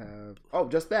have?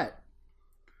 Just that.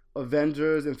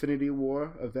 Avengers, Infinity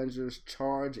War, Avengers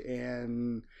Charge,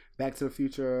 and Back to the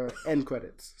Future end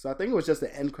credits. So I think it was just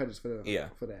the end credits for that.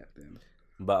 Then.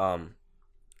 But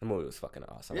the movie was fucking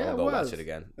awesome. Yeah, I'll go watch it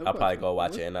again. I'll probably go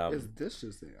watch it in Is this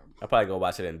Shazam? I'll probably go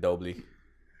watch it in Dolby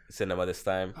Cinema this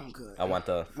time. I'm good. I want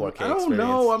the 4K experience. I don't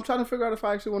know. I'm trying to figure out if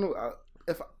I actually want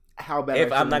to. How bad?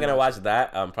 If I'm not gonna watch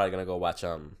that, I'm probably gonna go watch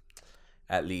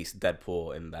at least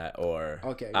Deadpool in that, or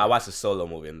I'll watch the Solo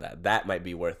movie in that. That might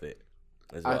be worth it.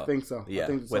 As well. I think so. Yeah,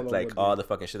 with like all the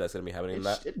fucking shit that's gonna be happening in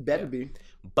that. It better be.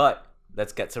 But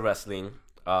let's get to wrestling.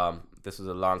 This was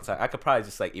a long time. I could probably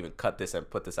just like even cut this and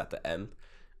put this at the end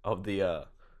of the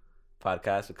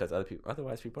podcast because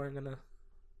otherwise people aren't gonna.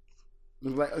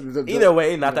 Either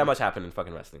way, not that much happened in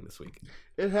fucking wrestling this week.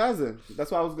 It hasn't. That's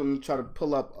why I was gonna try to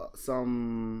pull up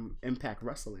some Impact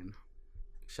Wrestling.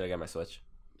 Should I get my Switch?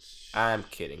 I'm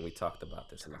kidding. We talked about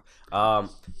this now.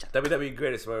 WWE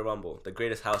Greatest Royal Rumble, the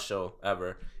greatest house show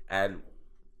ever, and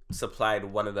supplied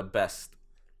one of the best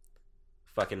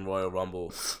fucking Royal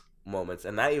Rumble moments,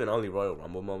 and not even only Royal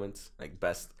Rumble moments, like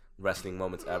best wrestling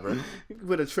moments ever.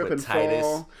 With a trip and Titus.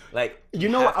 fall. Like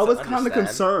I was kind of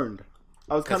concerned.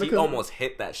 I was kind of almost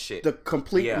hit that shit. The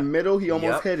complete middle, he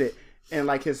almost hit it, and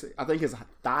like I think his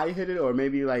thigh hit it, or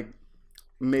maybe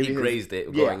he grazed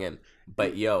it going in.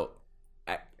 But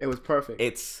it was perfect.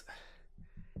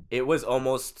 It was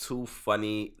almost too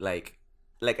funny, like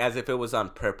as if it was on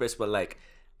purpose, but like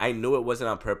I knew it wasn't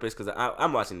on purpose because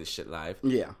I'm watching this shit live.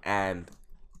 Yeah, and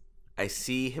I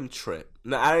see him trip.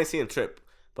 No, I didn't see him trip,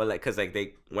 but like because like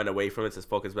they went away from it to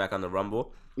focus back on the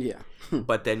Rumble. Yeah,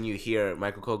 but then you hear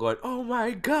Michael Cole going, "Oh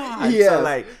my god!" Yeah, so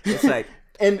like it's like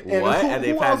and what? And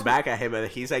they pan back at him,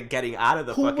 and he's like getting out of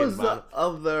the fucking. Who was the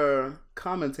other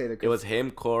commentator? It was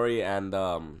him, Corey, and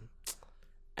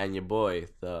your boy.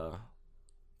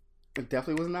 It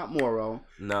definitely was not Morrow.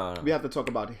 No, we have to talk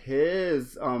about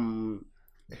his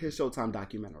Showtime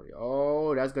documentary.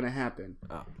 Oh, that's gonna happen.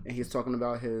 Oh. And he's talking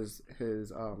about his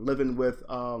living with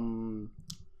bipolar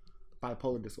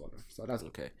disorder. So that's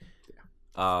okay. Yeah,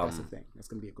 that's the thing. That's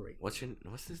gonna be a great. What's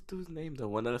this dude's name? The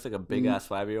one that looks like a big ass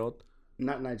 5-year-old.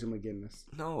 Not Nigel McGuinness.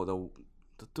 No,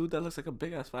 the dude that looks like a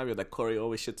big ass 5-year-old that Corey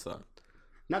always shits on.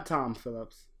 Not Tom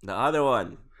Phillips. The other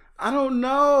one. I don't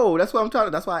know. That's what I'm trying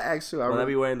to. That's why I asked you. Will I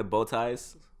be wearing the bow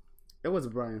ties? It was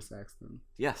Brian Saxton.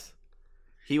 Yes.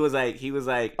 He was like,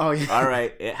 oh yeah, all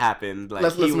right, it happened. Like,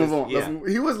 let's move on. Yeah.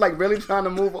 He was like really trying to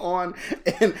move on,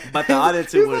 but the other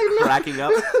two were cracking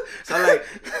up. So like,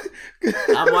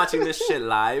 I'm watching this shit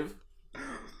live.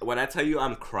 When I tell you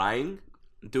I'm crying,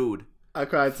 dude, I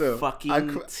cried too.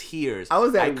 Fucking tears. I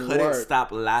was at work. I couldn't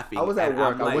stop laughing. I was at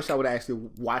work. I wish I would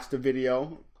actually watch the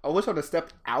video. I wish I would have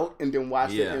stepped out and then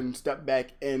watched it and stepped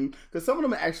back in. Because some of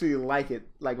them actually like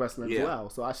wrestling as well.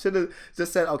 So I should have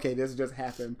just said, okay, this just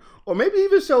happened. Or maybe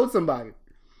even showed somebody.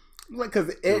 Like,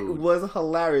 because it was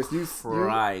hilarious.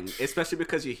 Crying, especially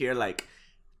because you hear like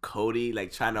Cody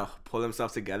like trying to pull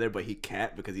himself together, but he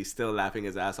can't because he's still laughing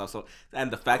his ass off. So,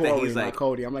 and the fact Corey, that he's like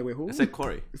Cody, I'm like, wait, who? I said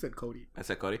Corey. You said Cody. I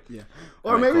said Cody. Yeah,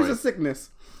 or maybe Corey. It's a sickness.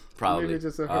 Probably. Maybe it's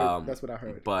just a hurt. That's what I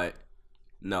heard. But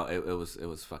no, it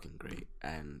was fucking great,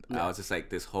 and I was just like,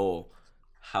 this whole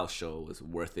house show was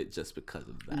worth it just because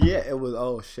of that. Yeah, it was.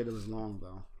 Oh shit, it was long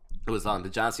though. It was long. The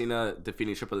John Cena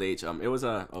defeating Triple H. It was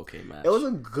a okay match. It was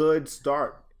a good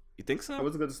start. You think so? It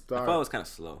was a good start. I thought it was kind of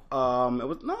slow. It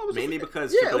was mainly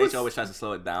because Triple H always tries to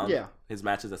slow it down. Yeah, his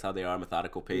matches, that's how they are,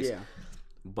 methodical pace. Yeah,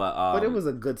 but it was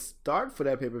a good start for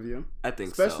that pay per view. I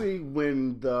think, especially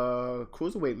when the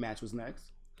cruiserweight match was next.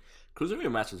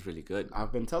 Cruiserweight match was really good.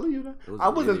 I've been telling you that.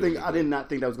 I did not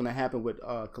think that was going to happen with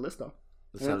Kalisto.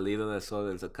 The Salido that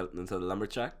sold into the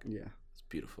lumberjack. Yeah, it's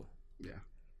beautiful. Yeah,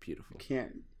 beautiful.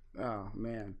 Can't. Oh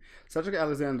man, Cedric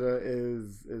Alexander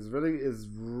is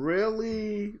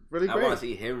really great. I want to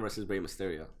see him versus Rey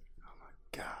Mysterio. Oh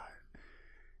my god,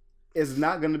 it's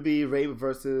not going to be Rey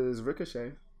versus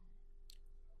Ricochet.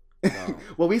 No.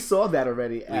 Well, we saw that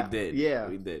already. We did. Yeah,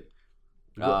 we did.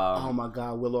 Oh my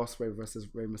god, Will Ospreay versus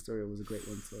Rey Mysterio was a great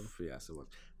one. So yeah, so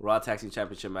Raw Tag Team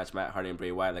Championship match: Matt Hardy and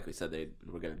Bray Wyatt. Like we said, they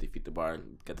were going to defeat the Bar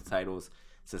and get the titles.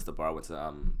 Since the Bar went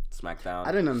to SmackDown,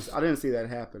 I didn't see that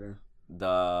happening.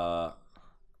 The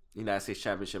United States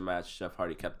Championship match, Jeff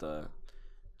Hardy kept the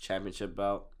championship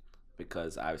belt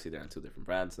because obviously they're on two different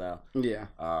brands now. Yeah.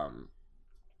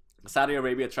 Saudi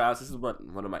Arabia trials. This is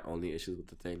one of my only issues with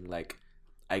the thing. Like,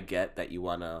 I get that you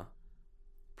want to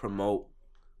promote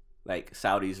like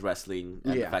Saudi's wrestling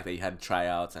and the fact that you had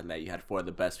tryouts and that you had 4 of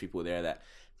the best people there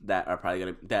that are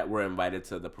probably that were invited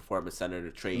to the Performance Center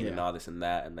to train and all this and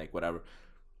that and like whatever.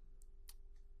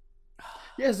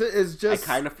 Yes, it's just...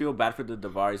 I kind of feel bad for the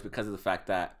Daivaris because of the fact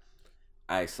that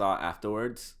I saw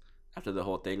afterwards, after the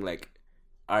whole thing, like,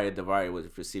 Arya Daivari was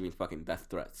receiving fucking death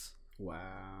threats.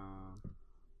 Wow.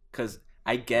 Because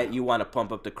I get you want to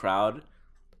pump up the crowd,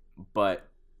 but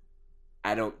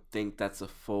I don't think that's a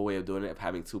full way of doing it, of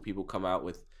having 2 people come out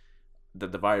with... The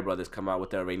Daivari brothers come out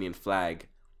with the Iranian flag.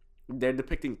 They're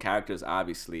depicting characters,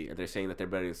 obviously, and they're saying that they're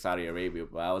better than Saudi Arabia,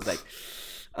 but I was like,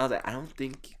 I don't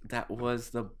think that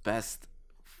was the best...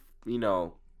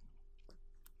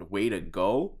 way to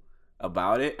go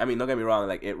about it. I mean, don't get me wrong,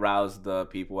 like it roused the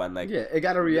people and like it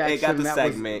got a reaction. It got the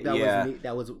segment,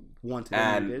 that was wanted.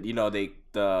 And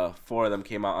the 4 of them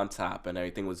came out on top and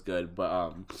everything was good.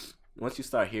 But once you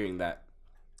start hearing that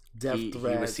he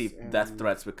received death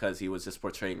threats because he was just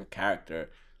portraying a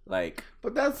character, like.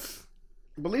 But that's,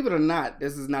 believe it or not,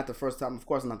 this is not the first time. Of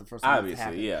course, not the first time.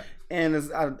 Obviously, yeah. And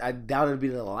I doubt it'd be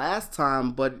the last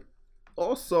time, but.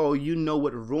 Also, you know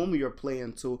what room you're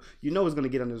playing to. You know it's going to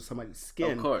get under somebody's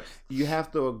skin. Of course. You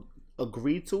have to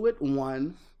agree to it,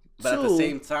 1. But 2, at the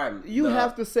same time... You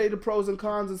have to say the pros and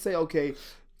cons and say, okay,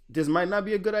 this might not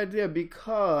be a good idea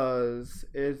because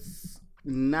it's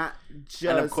not just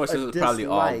and of course, this was probably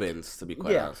all Vince, to be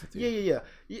quite honest with you.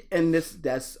 Yeah. And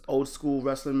that's old school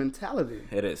wrestling mentality.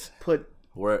 It is.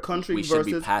 We should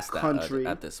be past that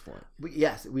at this point.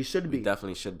 Yes, we should be. We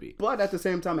definitely should be. But at the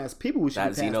same time, as people, we should be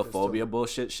past that xenophobia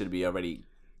bullshit should be already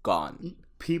gone.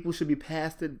 People should be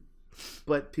past it,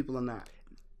 but people are not.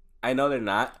 I know they're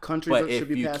not. Countries but if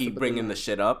you keep bringing the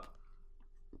shit up,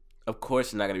 of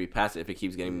course you're not going to be past it if it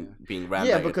keeps being rammed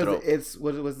down your throat.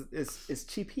 It's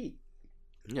cheap heat.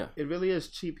 Yeah. It really is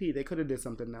cheap heat. They could have did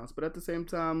something else. But at the same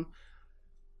time,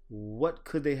 what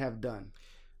could they have done?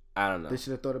 I don't know. They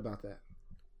should have thought about that.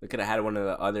 They could have had one of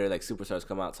the other like superstars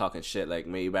come out talking shit, like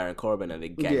maybe Baron Corbin, and they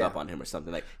gang up on him or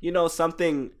something, like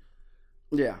something.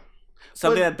 Yeah,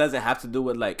 something that doesn't have to do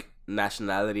with like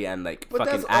nationality and like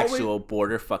fucking actual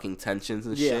border fucking tensions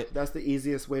and shit. Yeah, that's the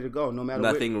easiest way to go. No matter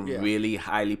nothing really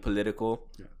highly political.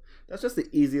 Yeah, that's just the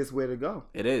easiest way to go.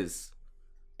 It is.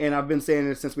 And I've been saying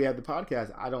it since we had the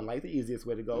podcast. I don't like the easiest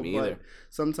way to go. Me either.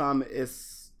 Sometimes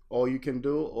it's all you can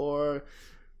do, or.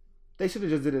 They should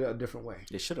have just did it a different way.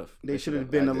 They should have. They should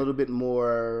have been a little bit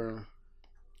more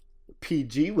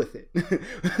PG with it.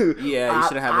 Yeah, you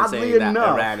should have been saying that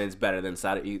Iran is better than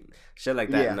Saudi. Shit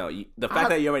like that. Yeah. No, the fact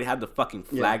that you already had the fucking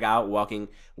flag out, walking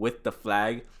with the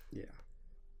flag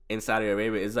in Saudi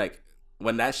Arabia is like,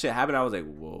 when that shit happened, I was like,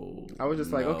 whoa. I was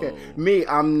just like, okay. Me,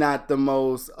 I'm not the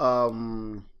most...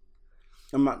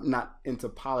 I'm not into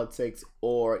politics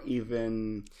or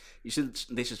even. They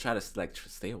should try to like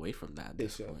stay away from that. At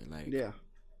this point. Like,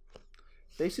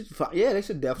 they should. They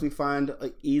should definitely find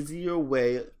an easier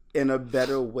way and a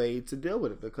better way to deal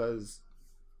with it because,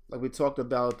 like we talked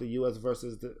about, the U.S.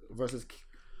 versus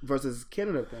versus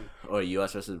Canada thing. Or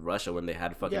U.S. versus Russia when they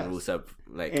had fucking Rusev,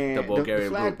 like And the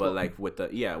Bulgarian the group, but like with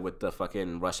the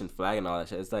fucking Russian flag and all that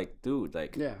shit. It's like, dude,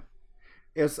 like,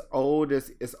 it's old.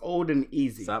 It's old and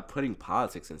easy. Stop putting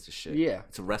politics into shit. Yeah,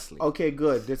 it's wrestling. Okay,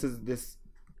 good. This.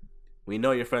 We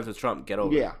know you're friends with Trump. Get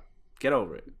over it. Get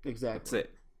over it. Exactly. That's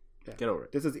it. Yeah. Get over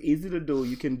it. This is easy to do.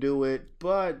 You can do it,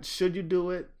 but should you do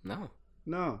it?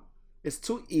 No. It's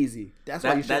too easy. That's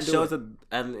why you shouldn't do it.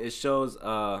 And it shows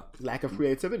lack of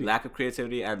creativity. Lack of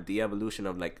creativity and the evolution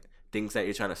of like things that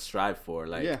you're trying to strive for,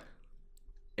 like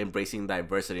embracing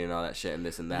diversity and all that shit and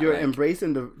this and that. You're like,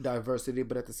 embracing the diversity,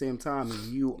 but at the same time,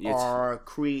 you are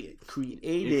creating.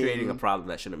 You're creating a problem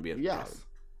that shouldn't be a problem.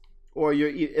 Or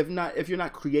if you're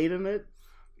not creating it,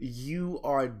 you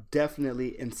are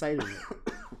definitely inciting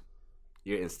it.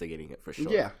 You're instigating it for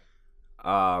sure. Yeah.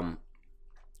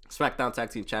 SmackDown Tag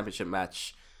Team Championship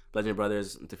match. Bludgeon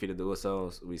Brothers defeated the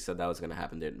Usos. We said that was gonna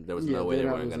happen. There was no way they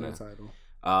weren't gonna.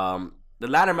 The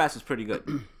ladder match was pretty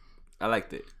good. I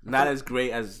liked it. Not as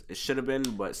great as it should have been,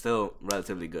 but still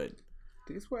relatively good.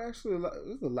 These were actually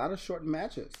a lot of short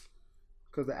matches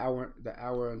because the hour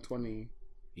and 20.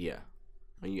 Yeah,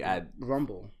 when you add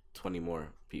Rumble 20 more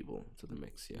people to the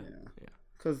mix. Yeah.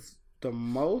 Because the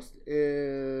most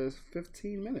is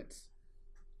 15 minutes.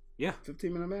 Yeah,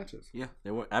 15-minute matches. Yeah,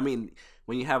 they were. I mean,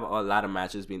 when you have a lot of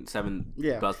matches being 7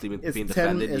 belts being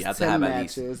defended, you have to 10 have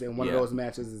matches, at least. And one of those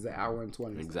matches is an hour and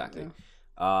 20. Exactly.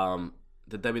 Yeah.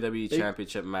 The WWE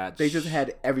Championship match. They just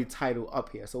had every title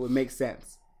up here, so it makes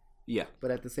sense. Yeah,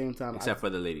 but at the same time, except for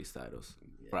the ladies' titles,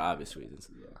 for obvious reasons.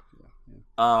 Yeah.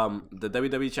 The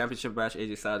WWE Championship match,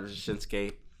 AJ Styles versus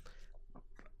Shinsuke.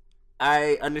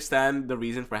 I understand the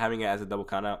reason for having it as a double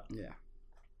countout. Yeah,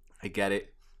 I get it.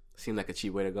 Seemed like a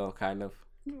cheap way to go, kind of.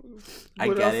 I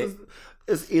get it.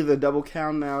 It's either double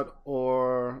count out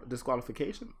or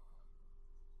disqualification.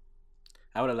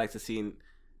 I would have liked to see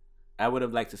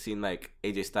like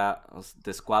AJ Styles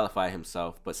disqualify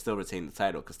himself, but still retain the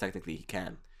title because technically he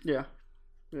can. Yeah.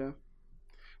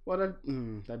 Well, that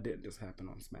didn't just happen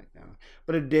on SmackDown,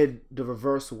 but it did the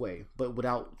reverse way, but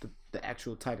without the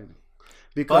actual title.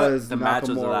 Because the match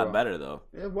was a lot better, though.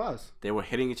 It was. They were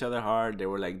hitting each other hard. They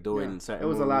were like doing certain. It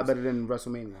was moves. A lot better than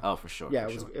WrestleMania. Oh, for sure. Yeah,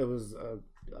 it was.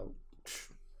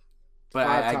 But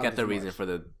I get the reason for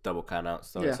the double count out,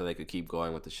 so they could keep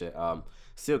going with the shit.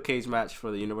 Steel cage match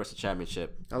for the Universal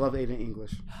Championship. I love Aiden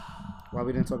English. Why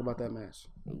we didn't talk about that match?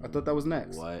 I thought that was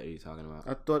next. What are you talking about?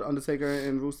 I thought Undertaker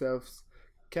and Rusev's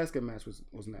casket match was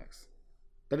next.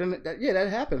 That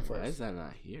happened first. Why is that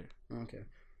not here? Okay.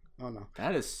 Oh no.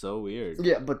 That is so weird.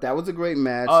 Yeah, but that was a great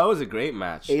match. Oh, it was a great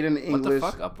match. Aiden English.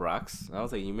 What the fuck, Uproxx? I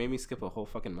was like, you made me skip a whole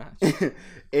fucking match.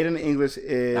 Aiden English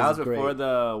is that was great. before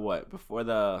the what? Before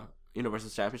the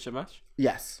Universal Championship match?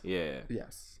 Yes. Yeah.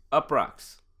 Yes.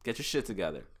 Uproxx. Get your shit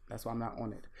together. That's why I'm not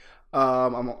on it.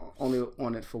 I'm only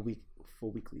on it for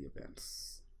weekly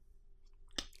events.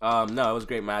 No, it was a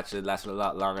great match. It lasted a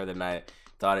lot longer than I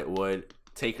thought it would.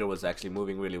 Taker was actually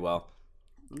moving really well.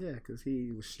 Yeah, because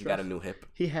he was stretched. He got a new hip.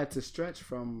 He had to stretch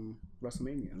from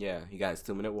WrestleMania. Yeah, he got his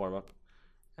 2-minute warm-up.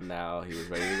 And now he was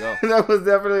ready to go. That was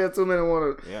definitely a 2-minute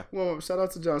warm-up. Yeah. Shout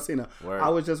out to John Cena. Word. I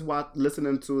was just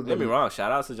listening to the... Don't get me wrong.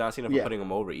 Shout out to John Cena for putting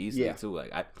him over easily, too.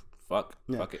 Like, fuck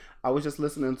it. I was just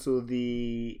listening to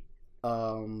the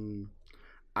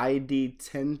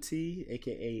ID10T,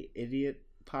 a.k.a. Idiot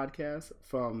podcast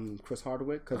from Chris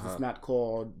Hardwick, because it's not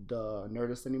called the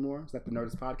Nerdist anymore. It's not the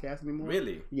Nerdist podcast anymore.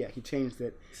 Really? Yeah, he changed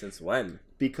it. Since when?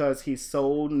 Because he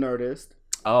sold Nerdist.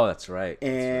 Oh, that's right.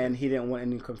 And he didn't want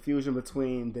any confusion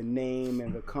between the name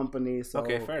and the company. So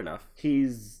okay, fair enough. He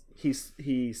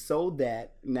sold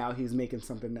that. Now he's making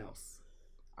something else.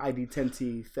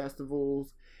 ID10T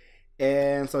Festivals.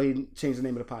 And so he changed the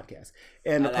name of the podcast.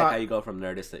 And I like how you go from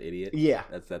Nerdist to Idiot. Yeah.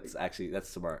 That's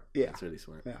smart. Yeah. That's really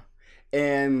smart. Yeah.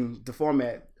 And the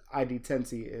format,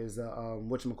 ID10T, is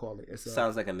whatchamacallit. It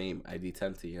sounds like a name,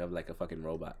 ID10T. You have like a fucking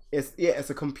robot. It's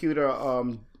a computer,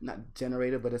 not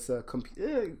generated, but it's a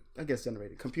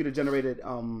generated. Computer generated,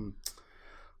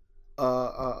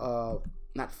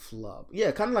 not flub.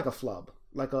 Yeah, kind of like a flub.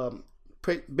 Like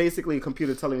basically a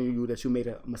computer telling you that you made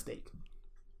a mistake.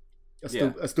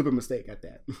 A stupid mistake at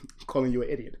that. Calling you an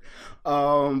idiot.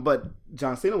 But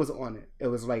John Cena was on it. It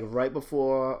was like right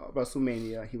before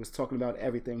WrestleMania. He was talking about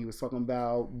everything. He was talking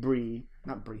about He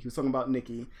was talking about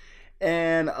Nikki.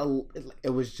 And it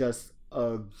was just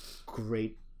a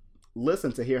great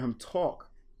listen to hear him talk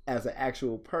as an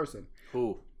actual person.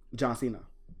 Who? John Cena.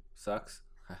 Sucks?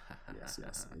 Yes,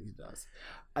 he does.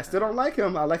 I still don't like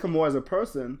him. I like him more as a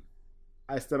person.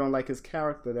 I still don't like his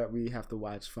character that we have to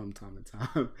watch from time to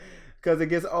time. Because it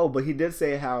gets old. But he did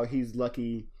say how he's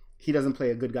lucky he doesn't play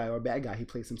a good guy or a bad guy. He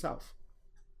plays himself,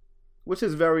 which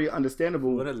is very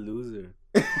understandable. What a loser.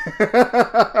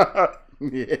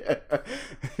 Yeah.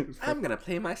 I'm gonna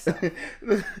play myself.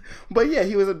 But yeah,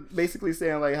 he was basically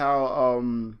saying like how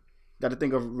got to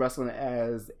think of wrestling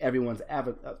as everyone's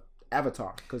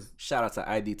avatar. Cause shout out to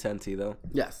ID10T though.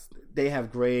 Yes, they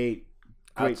have great.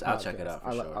 I'll check it out.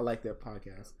 I like their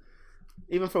podcast.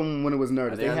 Even from when it was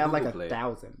Nerdist, they have like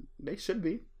 1,000. They should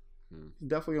be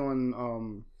definitely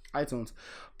on iTunes.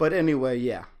 But anyway,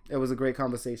 yeah, it was a great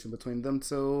conversation between them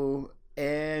two.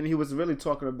 And he was really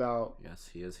talking about. Yes,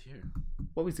 he is here.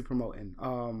 What was he promoting?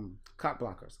 Cop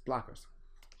Blockers,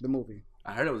 the movie.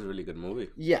 I heard it was a really good movie.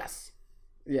 Yes,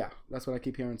 yeah, that's what I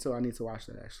keep hearing too. I need to watch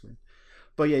that actually.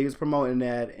 But yeah, he was promoting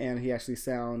that, and he actually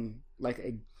sounded like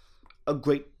a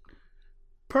great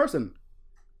person.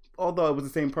 Although it was the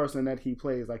same person that he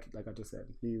plays, like I just said,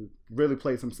 he really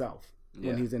plays himself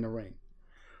when he's in the ring.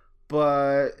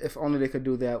 But if only they could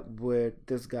do that with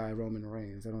this guy, Roman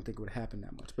Reigns. I don't think it would happen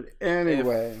that much. But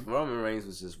anyway. If Roman Reigns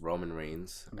was just Roman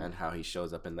Reigns and how he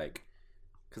shows up in like...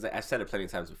 Because I've said it plenty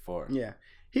of times before. Yeah.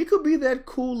 He could be that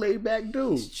cool, laid-back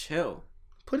dude. He's chill.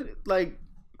 Put it like...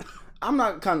 I'm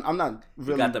not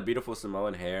really... He got the beautiful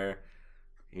Samoan hair.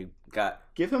 He got...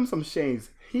 Give him some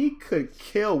shades. He could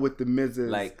kill with the Miz's.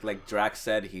 Like Drax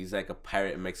said, he's like a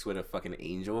pirate mixed with a fucking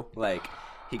angel. Like...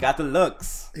 He got the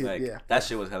looks. Like that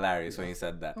shit was hilarious when he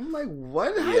said that. I'm like,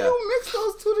 what? How you mix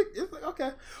those two? It's like,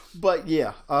 okay, but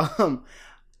yeah,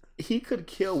 he could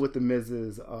kill with the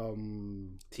Miz's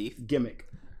teeth gimmick.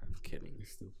 I'm kidding. You're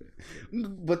stupid.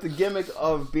 But the gimmick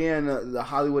of being the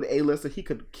Hollywood A-lister, he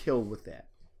could kill with that.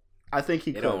 I think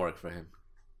he could. It don't work for him.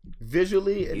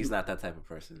 Visually, he's not that type of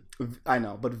person. I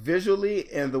know, but visually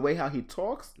and the way how he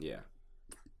talks,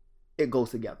 it goes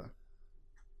together.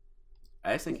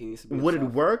 I just think he needs to be. Would it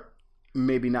work?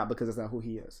 Maybe not, because that's not who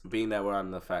he is. Being that we're on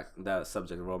that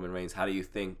subject of Roman Reigns, how do you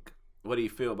think? What do you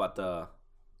feel about the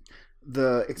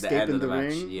escaping the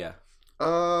ring? Yeah.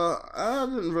 I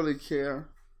didn't really care.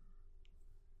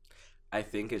 I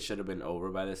think it should have been over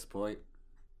by this point,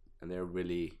 and they're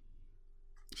really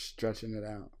stretching it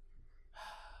out.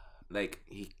 Like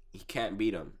he can't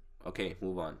beat him. Okay,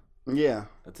 move on. Yeah.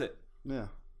 That's it. Yeah.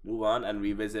 Move on and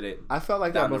revisit it. I felt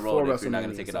like that before WrestleMania. If you're not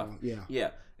gonna take it off. Yeah.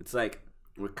 It's like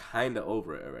we're kind of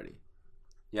over it already.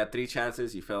 You had 3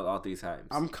 chances. You failed all 3 times.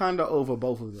 I'm kind of over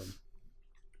both of them.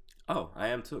 Oh, I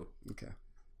am too. Okay.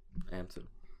 I am too.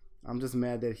 I'm just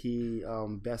mad that he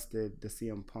bested the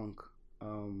CM Punk.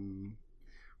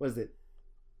 What is it?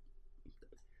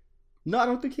 No, I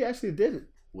don't think he actually did it.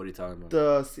 What are you talking about?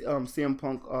 The CM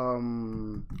Punk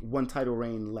one title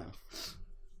reign left.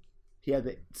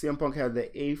 CM Punk had the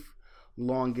 8th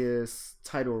longest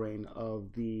title reign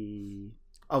of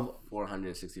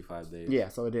 465 days. Yeah,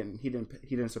 so he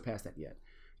didn't surpass that yet,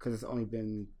 because it's only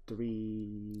been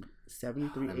 370,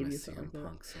 380 or something like that.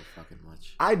 Punk so fucking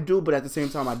much. I do, but at the same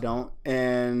time I don't,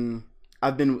 and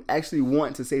I've been actually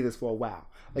wanting to say this for a while.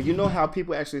 Like, you know how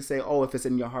people actually say, "Oh, if it's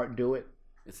in your heart, do it."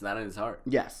 It's not in his heart.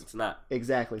 Yes, it's not.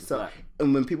 Exactly.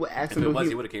 And when people ask him,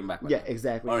 he would have came back. Yeah,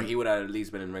 exactly. Or he would have at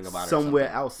least been in Ring of Honor somewhere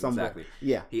else. Exactly.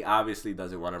 Yeah. He obviously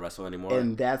doesn't want to wrestle anymore,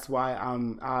 and that's why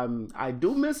I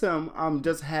do miss him. I'm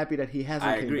just happy that he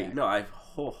hasn't. I agree. Came back. No, I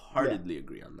wholeheartedly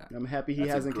agree on that. I'm happy he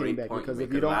hasn't came back, because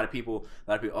if you don't, a lot of people,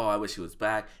 oh, I wish he was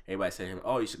back. Everybody said him,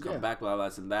 oh, you should come back, blah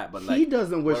blah and that. But he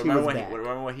doesn't wish he was back.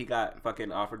 Remember when he got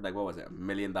fucking offered, like, what was it, $1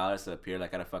 million to appear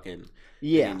like at a fucking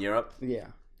in Europe? Yeah.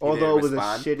 Although it was a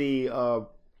shitty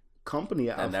company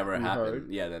that never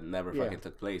happened. Yeah, that never fucking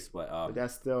took place. But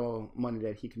that's still money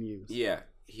that he can use. Yeah,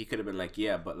 he could have been like,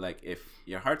 but like if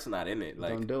your heart's not in it,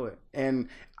 like don't do it. And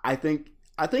I think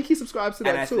he subscribes to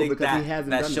that too, because he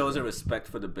hasn't. That shows a respect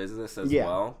for the business as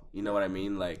well. You know what I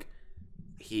mean? Like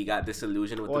he got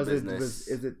disillusioned with the business.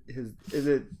 Is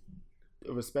it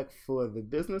a respect for the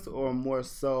business, or more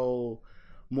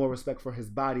respect for his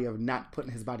body, of not putting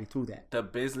his body through that? The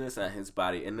business and his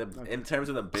body. In terms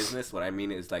of the business, what I mean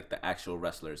is like the actual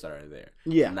wrestlers that are there.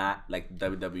 Yeah. Not like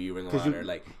WWE Ring of Honor.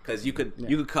 Like, because you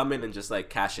could come in and just like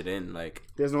cash it in. Like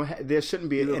there shouldn't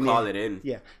be any call it in.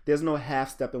 Yeah. There's no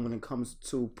half stepping when it comes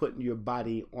to putting your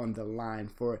body on the line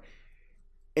for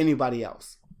anybody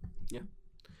else. Yeah.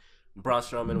 Braun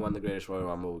Strowman won the Greatest Royal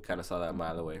Rumble. We kind of saw that a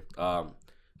mile away. I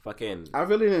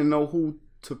really didn't know who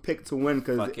to pick to win,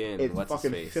 because it's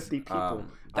fucking 50 people.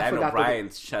 Daniel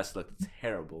Bryan's chest looked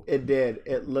terrible. It did.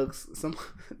 It looks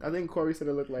I think Corey said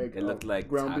it looked like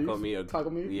ground taco beef.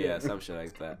 Taco meat. Yeah, some shit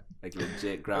like that. Like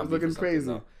legit ground beef. Looking crazy.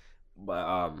 No.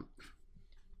 But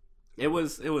it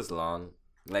was long.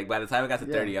 Like by the time I got to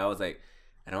 30, I was like,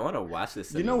 I don't want to watch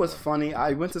this anymore. You know what's funny?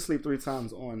 I went to sleep 3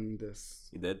 times on this.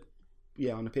 You did?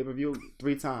 on the pay-per-view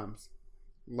 3 times.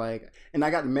 Like, and I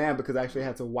got mad because I actually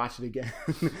had to watch it again.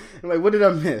 I'm like, what did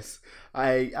I miss?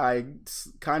 I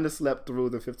kind of slept through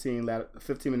the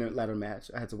 15-minute ladder match.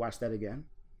 I had to watch that again.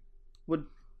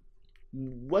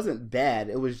 Wasn't bad.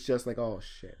 It was just like, oh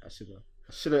shit, I should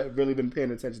have really been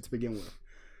paying attention to begin with.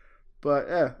 But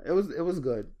yeah, it was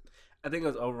good. I think it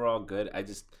was overall good.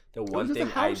 The one thing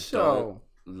I don't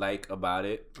like about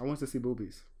it, I want to see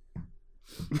boobies.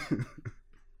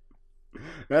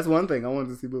 That's one thing. I wanted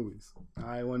to see boobies.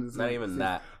 I wanted to see, not even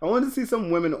that. I wanted to see some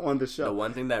women on the show. The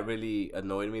one thing that really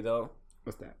annoyed me though.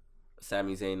 What's that?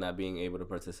 Sami Zayn not being able to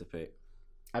participate.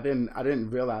 I didn't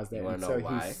realize that until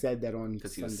he said that on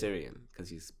because he was Syrian. Because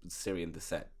he's Syrian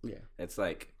descent. Yeah. It's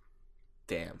like,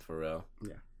 damn, for real.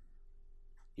 Yeah.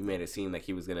 You made it seem like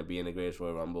he was gonna be in the Greatest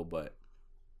Royal Rumble, but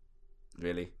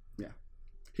really? Yeah.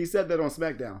 He said that on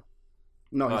SmackDown.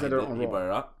 No, he said that on Raw. He brought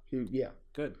it up? Yeah.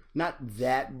 Good. Not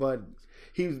that, but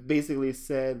he basically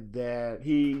said that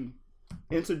he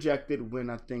interjected when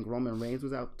I think Roman Reigns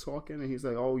was out talking, and he's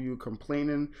like, "Oh, you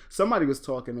complaining?" Somebody was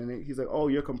talking, and he's like, "Oh,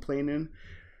 you're complaining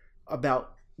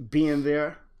about being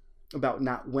there, about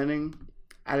not winning.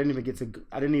 I didn't even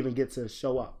get to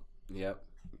show up." Yep.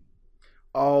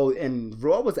 Oh, and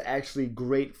Raw was actually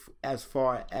great as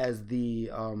far as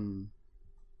the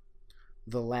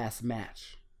last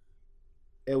match.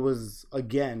 It was,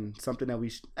 again, something that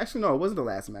we... Actually, no, it wasn't the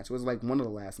last match. It was like one of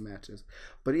the last matches.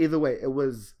 But either way, it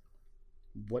was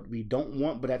what we don't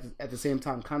want, but at the same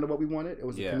time, kind of what we wanted. It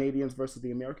was the Canadians versus the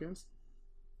Americans.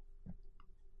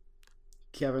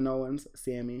 Kevin Owens,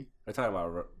 Sammy. We're talking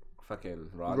about fucking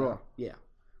Raw. Raw, yeah.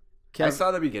 I saw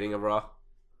the beginning of Raw,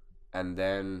 and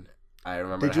then I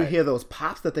remember... Did you hear those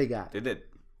pops that they got? They did.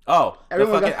 Oh,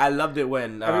 I loved it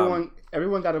when...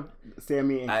 Everyone got a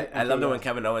Sammy. And I loved it when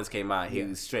Kevin Owens came out.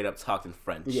 He straight up talked in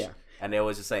French. Yeah. And it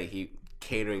was just like he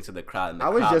catering to the crowd. And I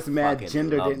was just mad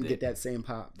Jinder didn't get that same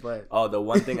pop. But the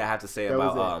one thing I have to say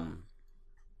about...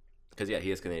 Because,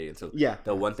 he is Canadian, too. Yeah.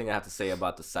 The one thing I have to say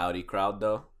about the Saudi crowd,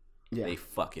 though, they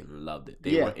fucking loved it.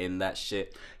 They were in that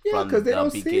shit from the beginning. They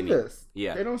don't see this.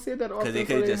 Yeah. They don't see that often. Because they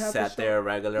could have just sat there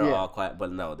regular, all quiet.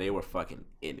 But no, they were fucking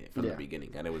in it from the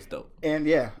beginning. And it was dope. And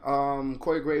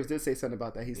Corey Graves did say something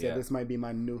about that. He said this might be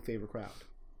my new favorite crowd.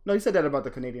 No, he said that about the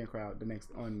Canadian crowd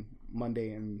on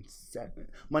Monday and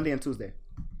Tuesday.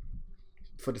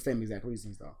 For the same exact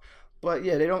reasons, though. But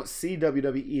yeah, they don't see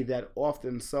WWE that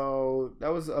often. So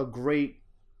that was a great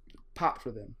pop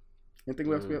for them.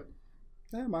 Anything else?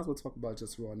 Might as well talk about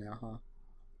just Raw now, huh?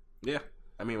 Yeah.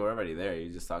 I mean, we're already there.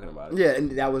 You're just talking about it. Yeah,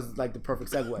 and that was like the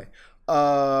perfect segue.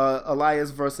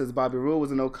 Elias versus Bobby Roode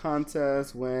was a no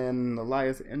contest when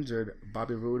Elias injured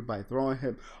Bobby Roode by throwing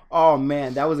him. Oh,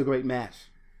 man, that was a great match.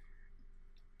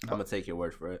 I'm going to take your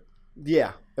word for it.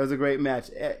 Yeah, it was a great match.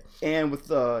 And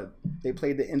with they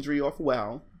played the injury off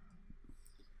well.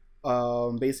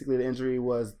 Basically, the injury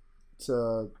was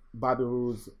to Bobby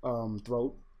Roode's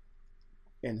throat.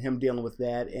 And him dealing with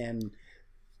that, and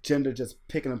Jinder just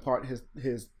picking apart his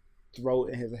throat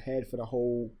and his head for the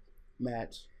whole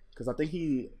match. Because I think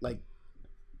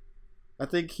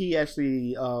he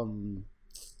actually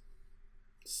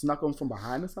snuck him from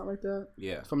behind or something like that.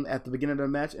 Yeah. From at the beginning of the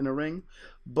match in the ring,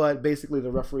 but basically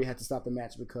the referee had to stop the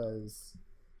match because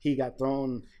he got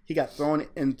thrown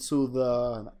into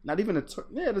the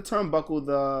the turnbuckle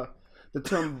the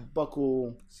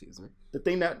turnbuckle. Excuse me. The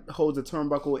thing that holds the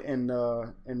turnbuckle and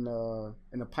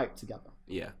the pipe together.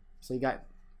 Yeah. So he got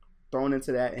thrown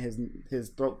into that, and his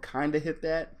throat kind of hit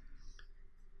that.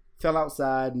 Fell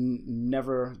outside,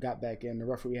 never got back in. The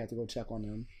referee had to go check on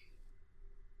him.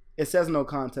 It says no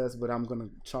contest, but I'm gonna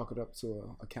chalk it up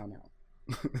to a count out.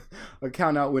 A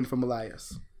count out win from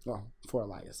Elias. Well, for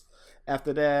Elias.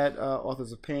 After that,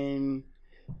 Authors of Pain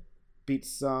beat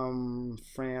some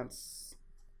French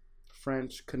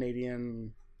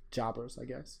Canadian jobbers, I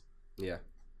guess. Yeah.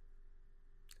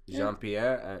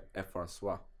 Jean-Pierre and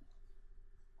Francois.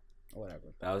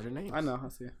 Whatever. That was your name. I know. I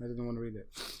see. I didn't want to read it.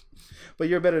 But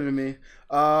you're better than me.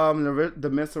 The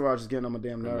Mr. is getting on my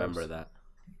damn nerves. Remember that.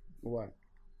 What?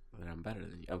 That I'm better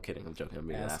than you. I'm kidding. I'm joking. I'm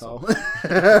being asshole.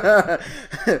 an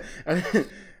asshole.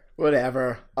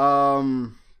 Whatever.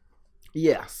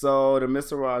 Yeah. So the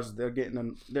Mr. Raj, they're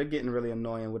getting really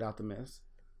annoying without the Miz.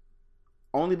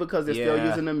 Only because they're still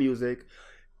using the music.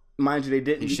 Mind you, they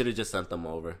didn't. You should have just sent them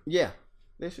over. Yeah,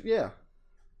 they should. Yeah,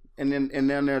 and then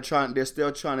they're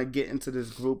still trying to get into this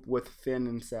group with Finn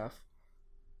and Seth.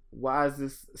 Why is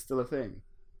this still a thing?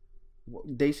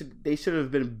 They should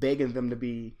have been begging them to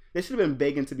be. They should have been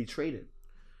begging to be traded.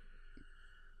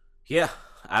 Yeah,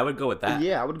 I would go with that.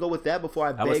 Yeah, I would go with that before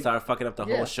I would start fucking up the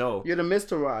whole show. You're the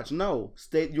Mr. Raj. No.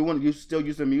 You still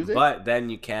use the music? But then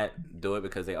you can't do it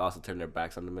because they also turn their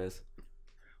backs on the Miz.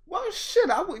 Well, shit,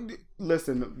 I would...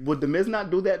 Listen, would the Miz not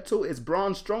do that too? It's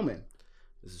Braun Strowman.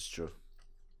 This is true.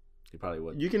 He probably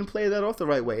would. You can play that off the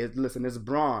right way. Listen, it's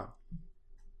Braun.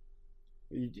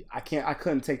 I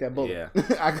couldn't take that bullet. Yeah.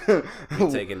 I couldn't. You're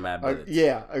taking mad bullets.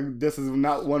 This is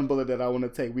not one bullet that I want to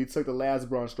take. We took the last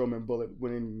Braun Strowman bullet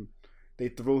when they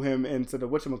threw him into the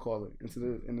whatchamacallit,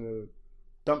 in the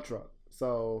dump truck.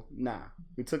 So, nah.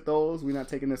 We took those. We're not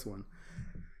taking this one.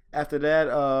 After that,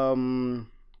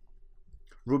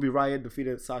 Ruby Riott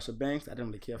defeated Sasha Banks. I didn't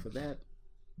really care for that.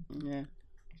 Yeah.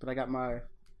 But I got my...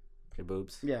 Your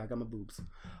boobs? Yeah, I got my boobs.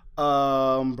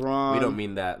 Braun. We don't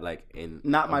mean that like in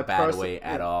not a my bad way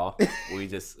at all. we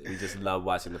just love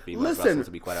watching the female wrestlers,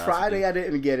 to be quite honest. Friday I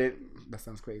didn't get it. That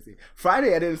sounds crazy.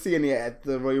 Friday I didn't see any at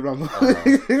the Royal Rumble.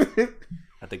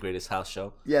 At the Greatest House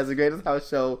Show? Yeah, it's the Greatest House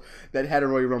Show that had a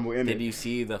Royal Rumble in it. Did you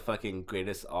see the fucking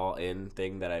Greatest All In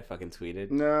thing that I fucking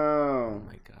tweeted? No. Oh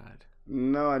my god.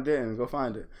 No, I didn't. Go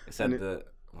find it. It said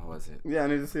what was it? Yeah, I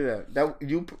need to see that. That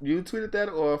you tweeted that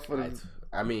or for the...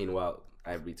 I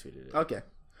retweeted it. Okay.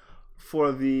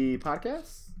 For the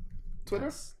podcast? Twitter?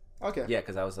 Yes. Okay. Yeah,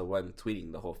 because I was the one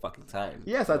tweeting the whole fucking time.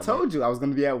 Yes, I told you I was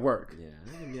going to be at work. Yeah,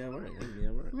 I'm going to be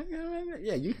at work.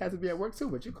 Yeah, you had to be at work too,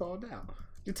 but you called out.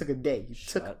 You took a day.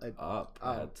 Shut up.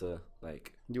 I had to,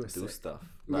 do sick. stuff.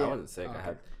 No, yeah. I wasn't sick.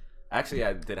 Okay. I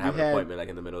did have an appointment,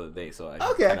 in the middle of the day, so I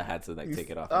kind of had to, take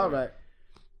it off. All right.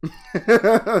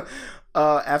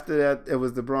 After that, it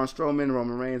was the Braun Strowman,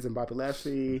 Roman Reigns, and Bobby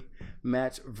Lashley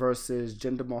match versus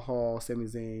Jinder Mahal, Sami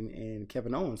Zayn, and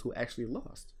Kevin Owens, who actually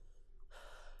lost.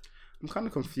 I'm kind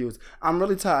of confused. I'm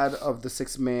really tired of the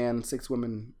 6-man,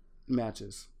 6-women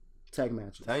matches, tag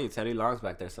matches. Tell you, Teddy Long's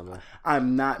back there somewhere.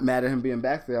 I'm not mad at him being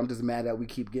back there. I'm just mad that we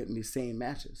keep getting these same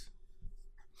matches.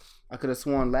 I could have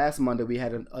sworn last Monday we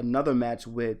had another match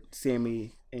with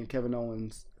Sami and Kevin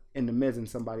Owens and The Miz and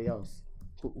somebody else.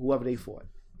 Whoever they fought.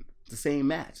 The same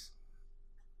match.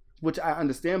 Which I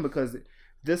understand because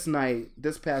this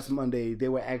past Monday, they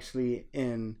were actually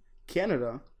in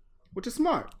Canada, which is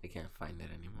smart. I can't find it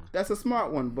anymore. That's a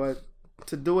smart one, but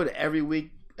to do it every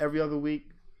week, every other week,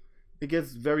 it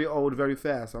gets very old very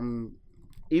fast.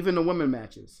 Even the women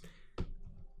matches.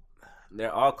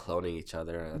 They're all cloning each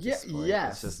other at this point.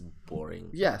 Yes. It's just boring.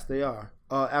 Yes, they are.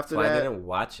 After that, I didn't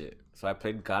watch it. So I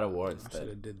played God of War instead.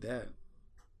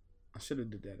 I should have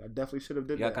did that. I definitely should have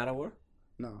did that. You got God of War?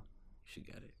 No. You should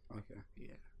get it. Okay.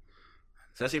 Yeah.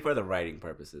 Especially for the writing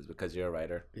purposes, because you're a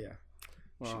writer. Yeah.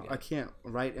 Well, I can't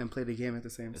write and play the game at the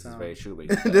same time. This is very true.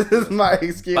 This is my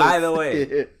excuse. By the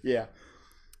way. Yeah.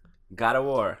 God of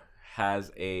War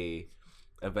has a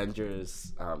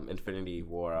Avengers Infinity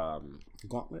War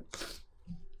Gauntlet.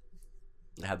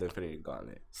 They have the Infinity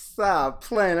Gauntlet. Stop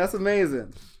playing. That's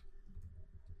amazing.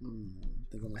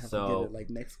 They're gonna have to get it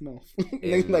next month.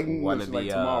 One of the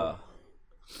tomorrow.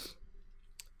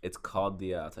 It's called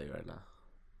the I'll tell you right now.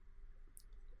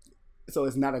 So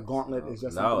it's not a gauntlet, it's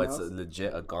just it's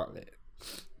legit a gauntlet.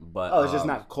 But it's just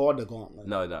not called the gauntlet.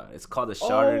 No, it's called the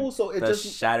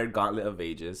Shattered Gauntlet of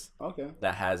Ages. Okay.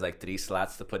 That has 3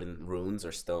 slots to put in runes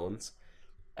or stones.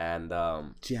 And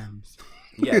gems.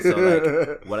 Yeah,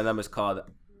 so one of them is called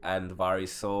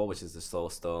Andvari's Soul, which is the Soul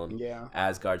Stone. Yeah.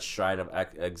 Asgard's Shrine of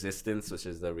Existence, which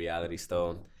is the Reality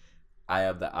Stone. Eye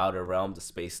of the Outer Realm, the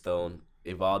Space Stone.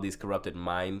 Ivaldi's Corrupted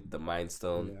Mind, the Mind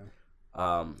Stone. Yeah.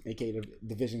 AKA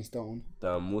the Vision Stone.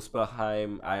 The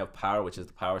Muspelheim Eye of Power, which is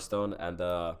the Power Stone, and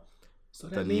the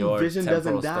that means Vision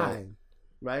doesn't die,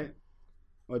 right?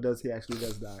 Or does he actually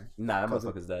die? Nah, that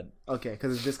motherfucker's dead. Okay,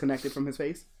 because it's disconnected from his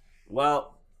face?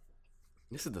 Well,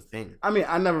 this is the thing. I mean,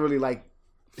 I never really liked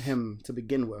him to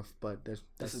begin with, but this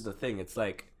is the thing. It's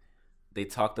they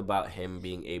talked about him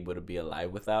being able to be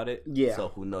alive without it. Yeah. So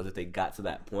who knows if they got to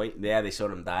that point? Yeah, they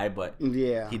showed him die, but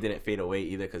he didn't fade away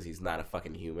either because he's not a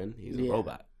fucking human. He's a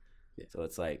robot. Yeah. So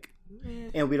it's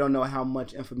and we don't know how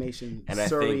much information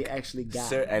Suri actually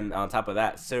got. And on top of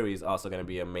that, Suri is also going to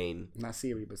be a main. Not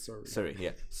Siri, but Suri. Suri,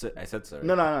 yeah. I said Suri.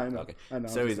 No. Okay.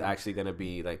 Suri's actually going to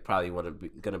be probably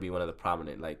going to be one of the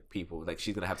prominent people.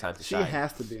 She's going to have time to shine. She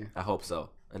has to be. I hope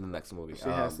so in the next movie. She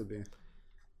has to be.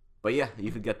 But yeah,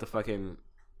 you could get the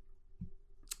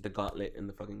gauntlet in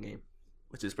the fucking game,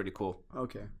 which is pretty cool.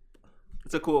 Okay.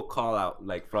 It's a cool call out,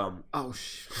 from a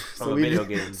video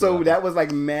game. So that was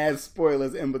mad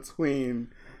spoilers in between.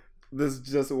 This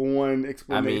just one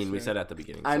explanation. I mean, we said at the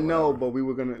beginning. I know, but we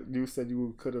were gonna. You said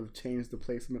you could have changed the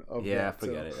placement of. Yeah,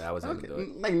 forget it. I wasn't gonna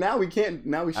do it. Now we can't.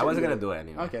 Now we. I wasn't gonna do it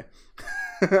anyway. Okay.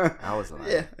 I wasn't.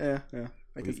 Yeah.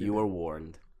 You were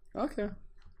warned. Okay.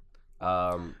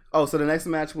 So the next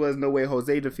match was No Way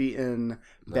Jose defeating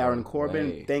Baron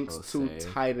Corbin thanks to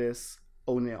Titus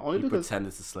O'Neil. Only because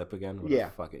pretended to slip again.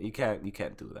 Fuck it. You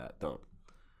can't do that. Don't.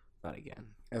 Not again.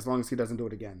 As long as he doesn't do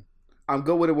it again. I'm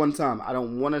good with it one time. I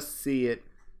don't want to see it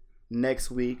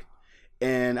next week,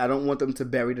 and I don't want them to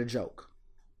bury the joke.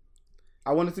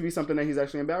 I want it to be something that he's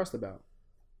actually embarrassed about.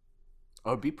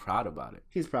 Or be proud about it.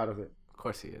 He's proud of it. Of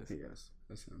course he is. He is.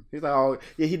 That's him. He's like, oh,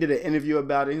 yeah, he did an interview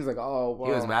about it. He's like, oh, wow.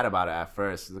 He was mad about it at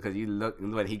first because you look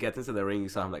when he gets into the ring, you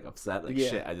saw him like upset, like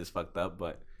shit, I just fucked up,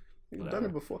 but he's done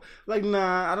it before. Like,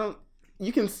 nah, I don't.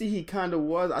 You can see he kind of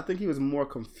was. I think he was more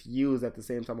confused at the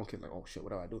same time. Okay, like, oh shit,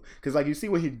 what do I do? Because like you see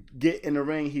when he get in the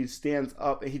ring, he stands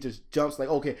up and he just jumps. Like,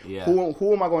 okay,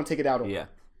 who am I going to take it out on? Yeah,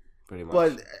 pretty much.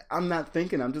 But I'm not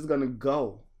thinking. I'm just gonna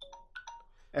go.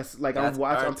 That's like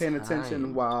I'm paying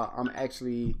attention while I'm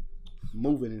actually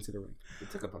moving into the ring.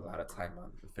 It took up a lot of time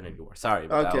on Infinity War. Sorry,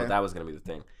 but that was gonna be the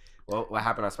thing. Well, what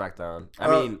happened on SmackDown? I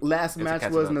mean, last match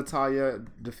was Natalya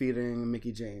defeating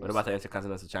Mickie James. What about the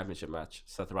Intercontinental Championship match?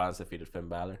 Seth Rollins defeated Finn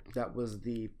Balor. That was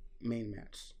the main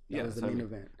match. That was the main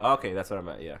event. Okay, that's what I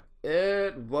meant. Yeah,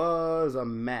 it was a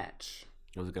match.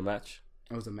 It was a good match.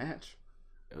 It was a match.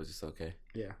 It was just okay.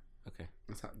 Yeah. Okay.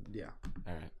 All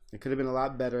right. It could have been a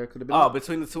lot better. It could have been.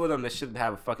 Between the two of them, they should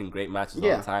have fucking great matches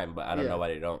all the time. But I don't know why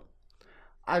they don't.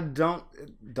 I don't.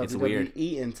 It's WWE weird.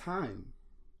 in time.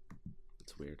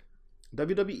 It's weird.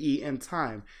 WWE in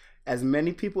time, as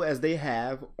many people as they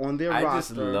have on their roster. I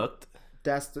just looked.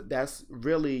 That's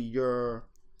really your,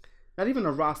 not even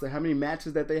a roster. How many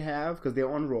matches that they have because they're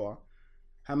on Raw,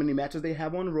 how many matches they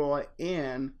have on Raw,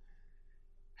 and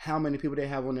how many people they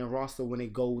have on their roster when they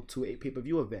go to a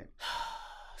pay-per-view event.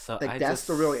 So like that's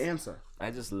the real answer.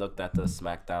 I just looked at the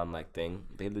SmackDown thing.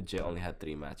 They legit only had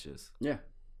 3 matches. Yeah.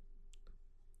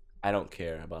 I don't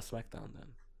care about SmackDown then.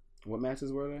 What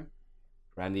matches were there?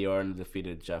 Randy Orton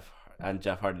defeated Jeff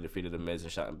Hardy defeated The Miz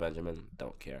and Shelton Benjamin.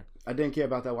 Don't care. I didn't care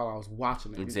about that while I was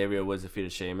watching it. Xavier Woods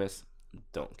defeated Sheamus.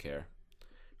 Don't care.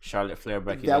 Charlotte Flair,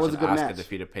 Becky Lynch, and Asuka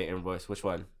defeated Peyton Royce. Which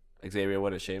one? Xavier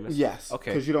Woods and Sheamus? Yes.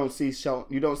 Okay. Because you don't see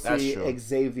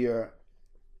Xavier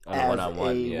as a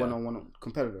one-on-one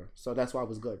competitor. So that's why it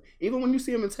was good. Even when you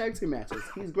see him in tag team matches,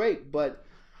 he's great. But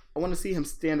I want to see him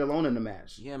stand alone in the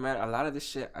match. Yeah, man. A lot of this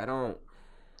shit, I don't.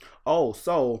 Oh,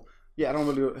 so yeah, I don't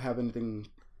really have anything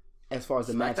as far as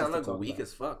the matches. SmackDown looks weak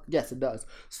as fuck. Yes, it does.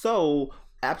 So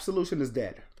Absolution is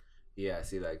dead. Yeah, I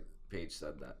see. Like Paige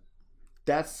said that.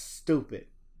 That's stupid.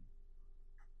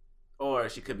 Or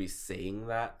she could be saying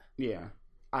that. Yeah,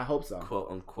 I hope so.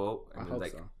 Quote unquote. And I hope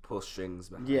so. Pull strings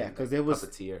behind. Yeah, because it was.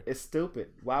 It's stupid.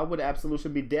 Why would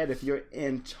Absolution be dead if you're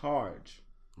in charge?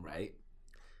 Right.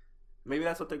 Maybe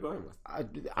that's what they're going with.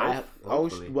 I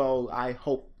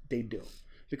hope they do,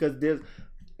 because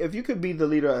if you could be the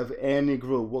leader of any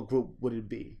group, what group would it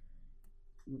be?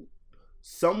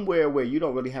 Somewhere where you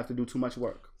don't really have to do too much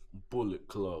work. Bullet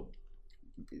Club.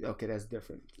 Okay, that's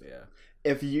different. Yeah.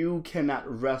 If you cannot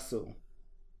wrestle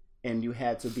and you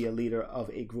had to be a leader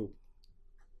of a group,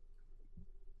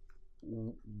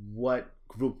 what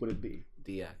group would it be?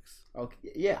 DX.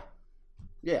 Okay. Yeah.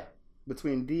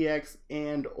 Between DX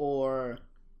and or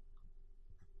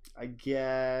I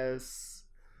guess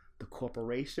the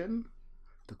corporation,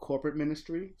 the corporate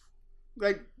ministry,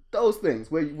 like those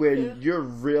things where you're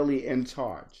really in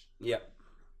charge. Yep.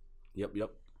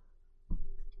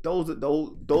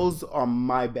 Those are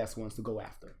my best ones to go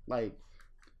after. Like,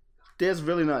 there's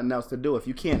really nothing else to do. If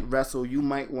you can't wrestle, you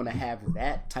might want to have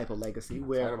that type of legacy.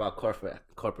 Where talking about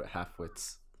corporate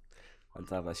halfwits. On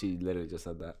top of she literally just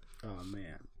said that. Oh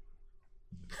man.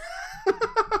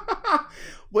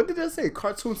 What did I say?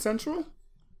 Cartoon Central?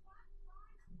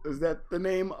 Is that the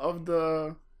name of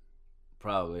the?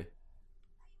 Probably.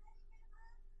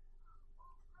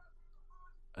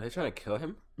 Are they trying to kill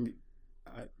him?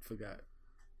 I forgot.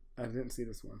 I didn't see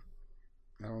this one.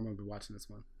 I don't remember watching this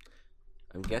one.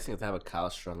 I'm guessing to have a cow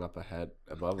strung up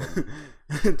above him.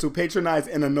 To patronize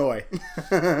and annoy.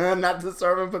 Not to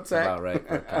serve and protect. That's about right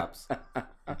for cops.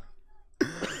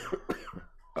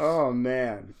 Oh,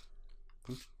 man.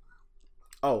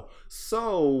 Oh,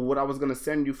 so what I was going to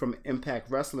send you from Impact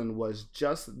Wrestling was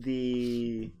just like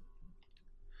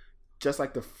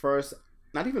the first,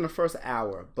 not even the first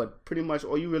hour, but pretty much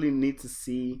all you really need to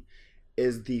see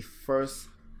is the first,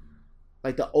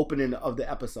 like the opening of the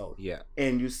episode. Yeah.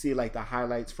 And you see like the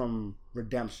highlights from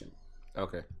Redemption.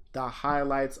 Okay. The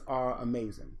highlights are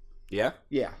amazing. Yeah?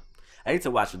 Yeah. I need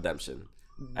to watch Redemption.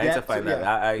 I need to find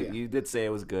that. You did say it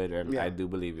was good, and I do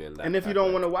believe you in that. And if you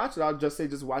don't want to watch it, I'll just say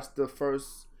just watch the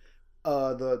first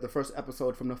the first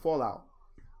episode from the Fallout.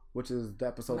 which is the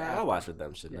episode. Nah, I'll watch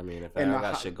Redemption. I mean, if I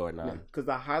got shit going on, because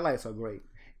the highlights are great,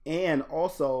 and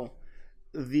also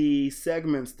the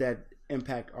segments that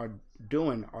Impact are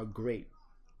doing are great.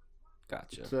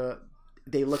 Gotcha. So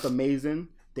they look amazing.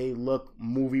 They look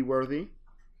movie worthy.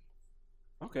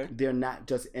 Okay. They're not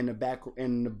just in the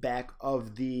back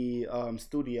of the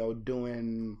studio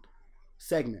doing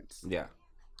segments. Yeah.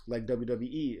 Like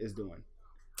WWE is doing.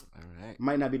 All right.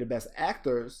 Might not be the best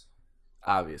actors,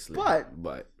 obviously,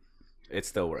 but it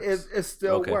still works. It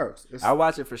still works. I'll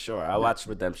watch it for sure. I'll watch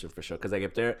Redemption for sure. Because like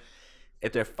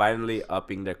if they're finally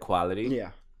upping their quality,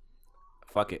 yeah,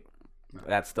 fuck it.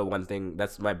 That's the one thing.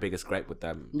 That's my biggest gripe with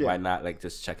them. Yeah. Why not like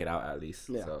just check it out at least?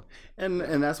 Yeah. So. And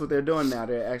that's what they're doing now.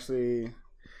 They're actually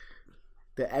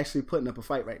putting up a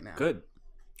fight right now. Good.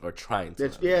 Or trying to.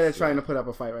 They're trying to put up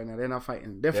a fight right now. They're not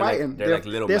fighting. They're fighting. They're like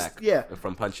Little Mac. Yeah.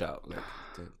 From Punch Out. Like,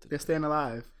 they're staying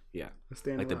alive. Yeah. They're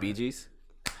staying like alive. The Bee Gees.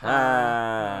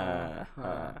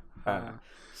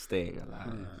 Staying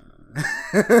alive.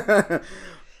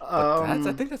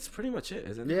 I think that's pretty much it,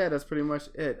 isn't it? Yeah, that's pretty much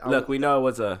it. Look, we know it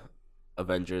was a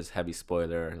Avengers heavy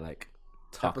spoiler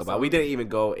talk about. We didn't even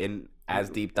go in as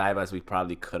deep dive as we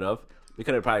probably could have. We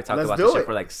could have probably talked about this shit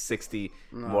for like 60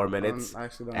 more minutes.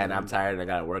 And I'm tired and I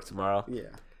gotta work tomorrow. Yeah.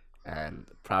 And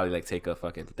probably like take a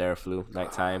fucking Theraflu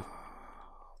nighttime.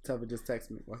 Tevin just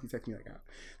texted me. Well, he texted me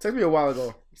texted me a while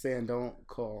ago saying don't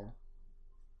call.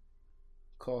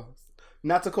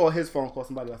 Not to call his phone, call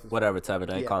somebody else's phone. Whatever,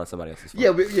 Tevin. I ain't calling somebody else's phone.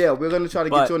 Yeah, we're going to try to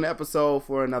get you on the episode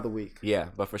for another week. Yeah,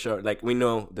 but for sure. Like, we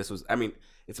know this was... I mean,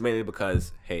 it's mainly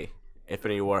because, hey,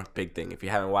 Infinity War, big thing. If you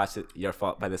haven't watched it, your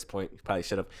fault by this point. You probably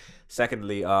should have.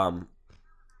 Secondly,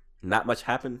 not much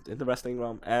happened in the wrestling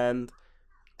realm. And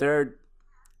third,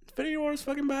 Infinity War is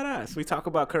fucking badass. We talk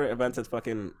about current events and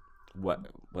fucking...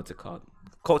 What's it called?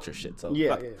 Culture shit. So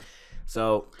yeah.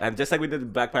 So, and just like we did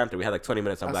with Black Panther, we had like 20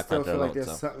 minutes on Black Panther alone. I still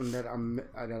feel like there's something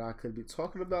that I could be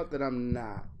talking about that I'm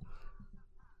not.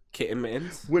 Kitten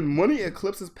Mittens? When money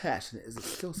eclipses passion, is it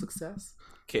still success?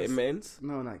 Kitten Mittens?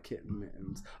 No, not Kitten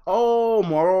Mittens. Oh,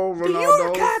 Mauro Ronaldo. Do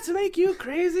your cats make you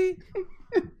crazy?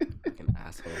 Fucking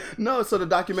asshole. No, so the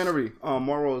documentary,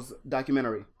 Mauro's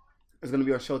documentary, is going to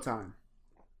be on Showtime.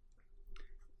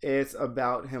 It's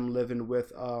about him living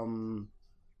with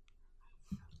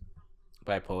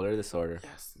bipolar disorder.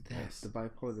 Yes, the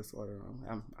bipolar disorder.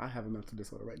 I have a mental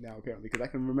disorder right now, apparently, because I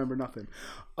can remember nothing.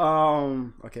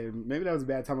 Okay, maybe that was a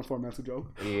bad time for a mental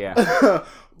joke. Yeah.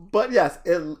 But yes,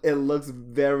 it looks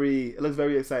very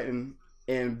exciting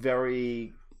and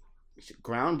very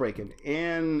groundbreaking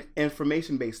and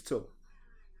information based too,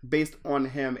 based on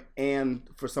him and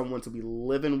for someone to be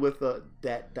living with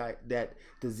that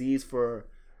disease for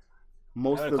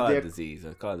most of their disease.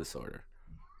 I call it disorder.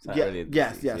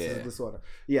 Yes, it's a disorder.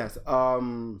 Yes,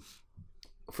 for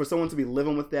someone to be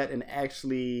living with that and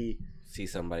actually see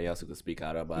somebody else who can speak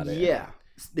out about it. Yeah,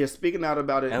 they're speaking out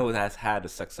about it and who has had a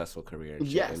successful career. And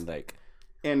shit,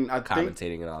 and I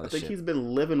commentating and all this shit. I think he's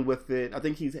been living with it. I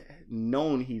think he's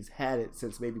had it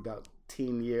since maybe about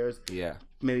teen years. Yeah,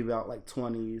 maybe about like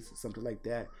 20s, something like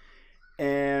that.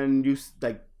 And you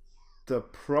like the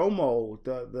promo,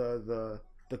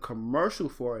 the commercial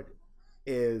for it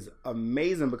is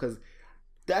amazing because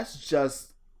that's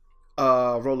just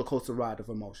a roller coaster ride of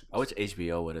emotions. I wish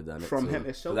HBO would have done it from too. him.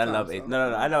 It's Showtime. I love it.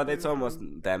 No. I know it's almost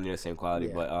damn near the same quality,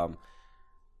 but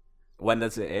when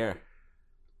does it air?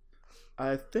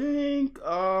 I think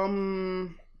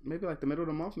maybe like the middle of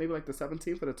the month, maybe like the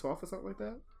 17th or the 12th or something like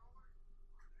that.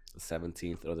 The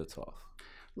 17th or the 12th.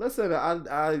 Listen,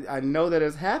 I know that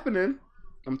it's happening.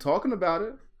 I'm talking about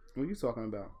it. What are you talking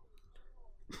about?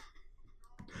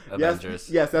 Avengers.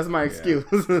 Yes, that's my excuse.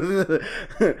 Yeah,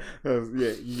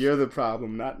 you're the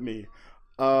problem, not me.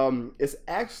 It's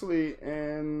actually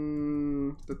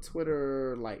in the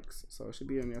Twitter likes, so it should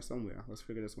be in there somewhere. Let's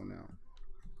figure this one out.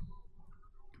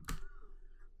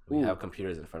 We have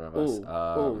computers in front of us.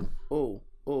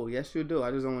 Yes, you do.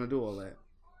 I just don't want to do all that.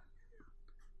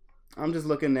 I'm just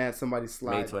looking at somebody's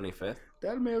slide. May 25th.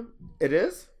 It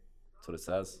is? That's what it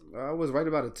says. I was right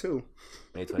about it too.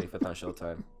 May 25th on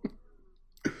Showtime.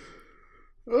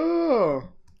 Oh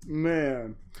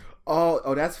man!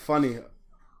 Oh, that's funny.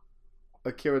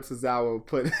 Akira Tozawa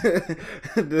put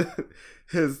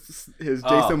his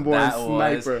Jason Bourne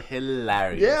sniper. Was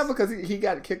hilarious. Yeah, because he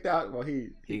got kicked out. Well, he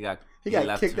got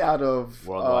kicked out of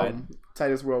Worldwide.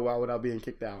 Titus Worldwide without being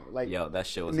kicked out. Like, yo, that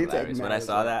shit was hilarious. When I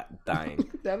saw that, dying.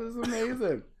 That is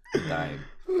amazing. Dying.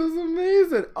 It was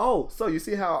amazing. Oh, so you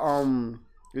see how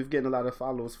we're getting a lot of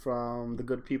follows from the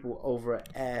good people over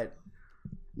at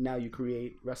Now You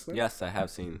Create Wrestling? Yes, I have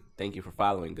seen. Thank you for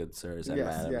following, good sirs and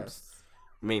madams. Yes.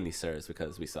 Mainly sirs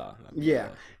because we saw. Yeah.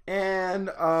 And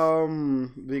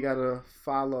we got a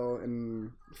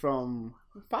following from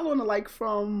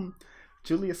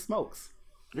Julius Smokes.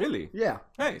 Really? Yeah.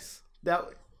 Nice. That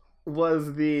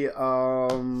was the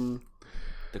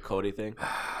Cody thing?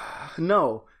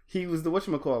 No. He was the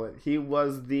whatchamacallit. He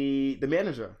was the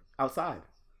manager outside.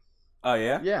 Oh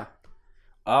yeah? Yeah.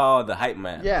 Oh, the hype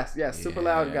man. Yes, super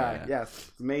loud guy. Yes.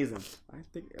 It's amazing. I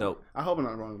think dope. I hope I'm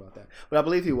not wrong about that. But I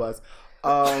believe he was.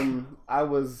 I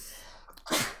was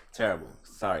terrible.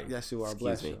 Sorry. Yes, you are.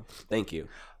 Excuse me. Thank you.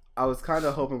 I was kind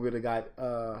of hoping we'd have got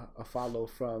a follow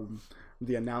from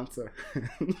the announcer.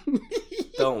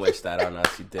 Don't wish that on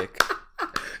us, you dick.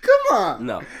 Come on.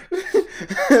 No.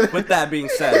 With that being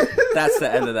said, that's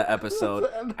the end of the episode.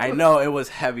 I know it was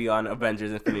heavy on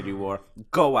Avengers Infinity War.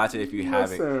 Go watch it if you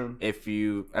haven't. If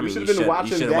you, I mean, you should have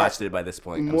watched it by this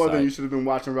point. More than you should have been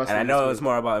watching wrestling. And I know it was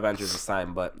more about Avengers this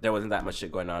time, but there wasn't that much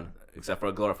shit going on except for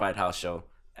a glorified house show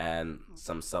and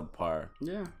some subpar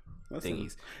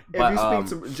thingies. If you speak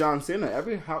to John Cena,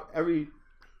 every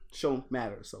show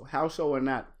matters. So house show or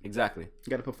not, exactly,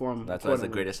 you got to perform. That's why it's the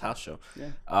greatest house show.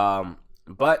 Yeah.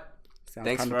 But sounds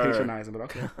thanks kind for of patronizing, but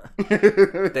okay.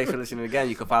 Thanks for listening again.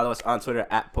 You can follow us on Twitter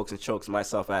at Pokes and Chokes.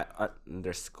 Myself at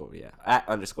Mr.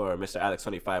 Alex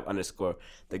 25 _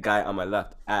 the guy on my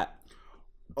left at.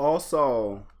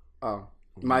 Also,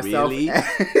 myself. Really?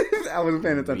 I wasn't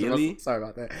paying attention. Really? Sorry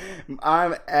about that.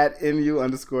 I'm at MU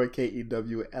 _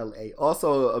 KEWLA.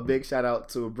 Also, a big shout out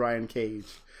to Brian Cage.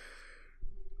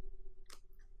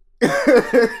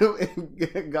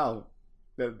 Go.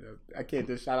 I can't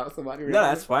just shout out somebody. No,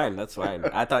 that's fine. That's fine.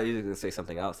 I thought you were going to say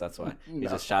something else. That's why. You're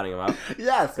just shouting him out.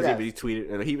 Yes. Because he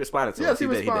tweeted and he responded to us. Yes, he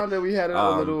responded. We had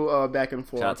a little back and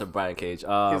forth. Shout out to Brian Cage.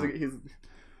 He's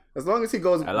as long as he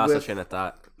goes. I lost a train of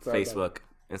thought. Facebook,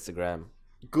 Instagram.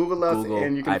 Google us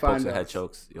and you can find us. Pokes and Head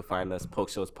Chokes. You'll find us. Poke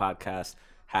Shows Podcast.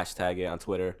 Hashtag it on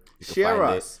Twitter. Share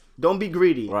us. Don't be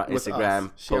greedy. We're on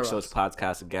Instagram. Poke Shows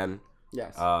Podcast again.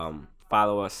 Yes.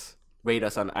 Follow us. Rate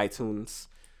us on iTunes.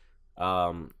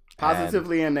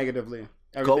 Positively and negatively.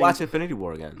 Go watch Infinity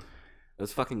War again. It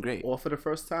was fucking great. Or for the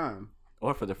first time,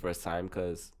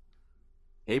 because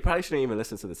you probably shouldn't even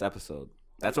listen to this episode.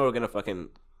 That's what we're gonna fucking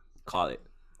call it.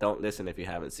 Don't listen if you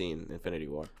haven't seen Infinity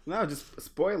War. No, just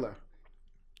spoiler.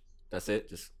 That's it.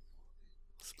 Just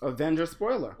Avenger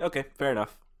spoiler. Okay, fair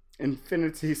enough.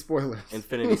 Infinity spoilers.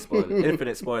 Infinite spoilers.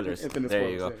 Infinite spoilers. There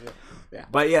you go. Yeah.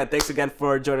 But yeah, thanks again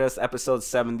for joining us. Episode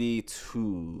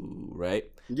 72, right?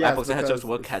 Yeah. Pokes and Head Chokes.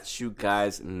 We'll catch you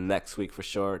guys next week for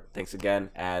sure. Thanks again,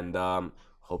 and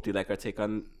hope you like our take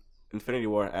on Infinity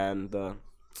War and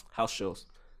house shows.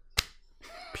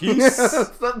 Peace.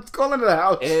 Stop calling it a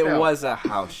house show. It was a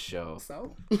house show.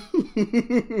 So.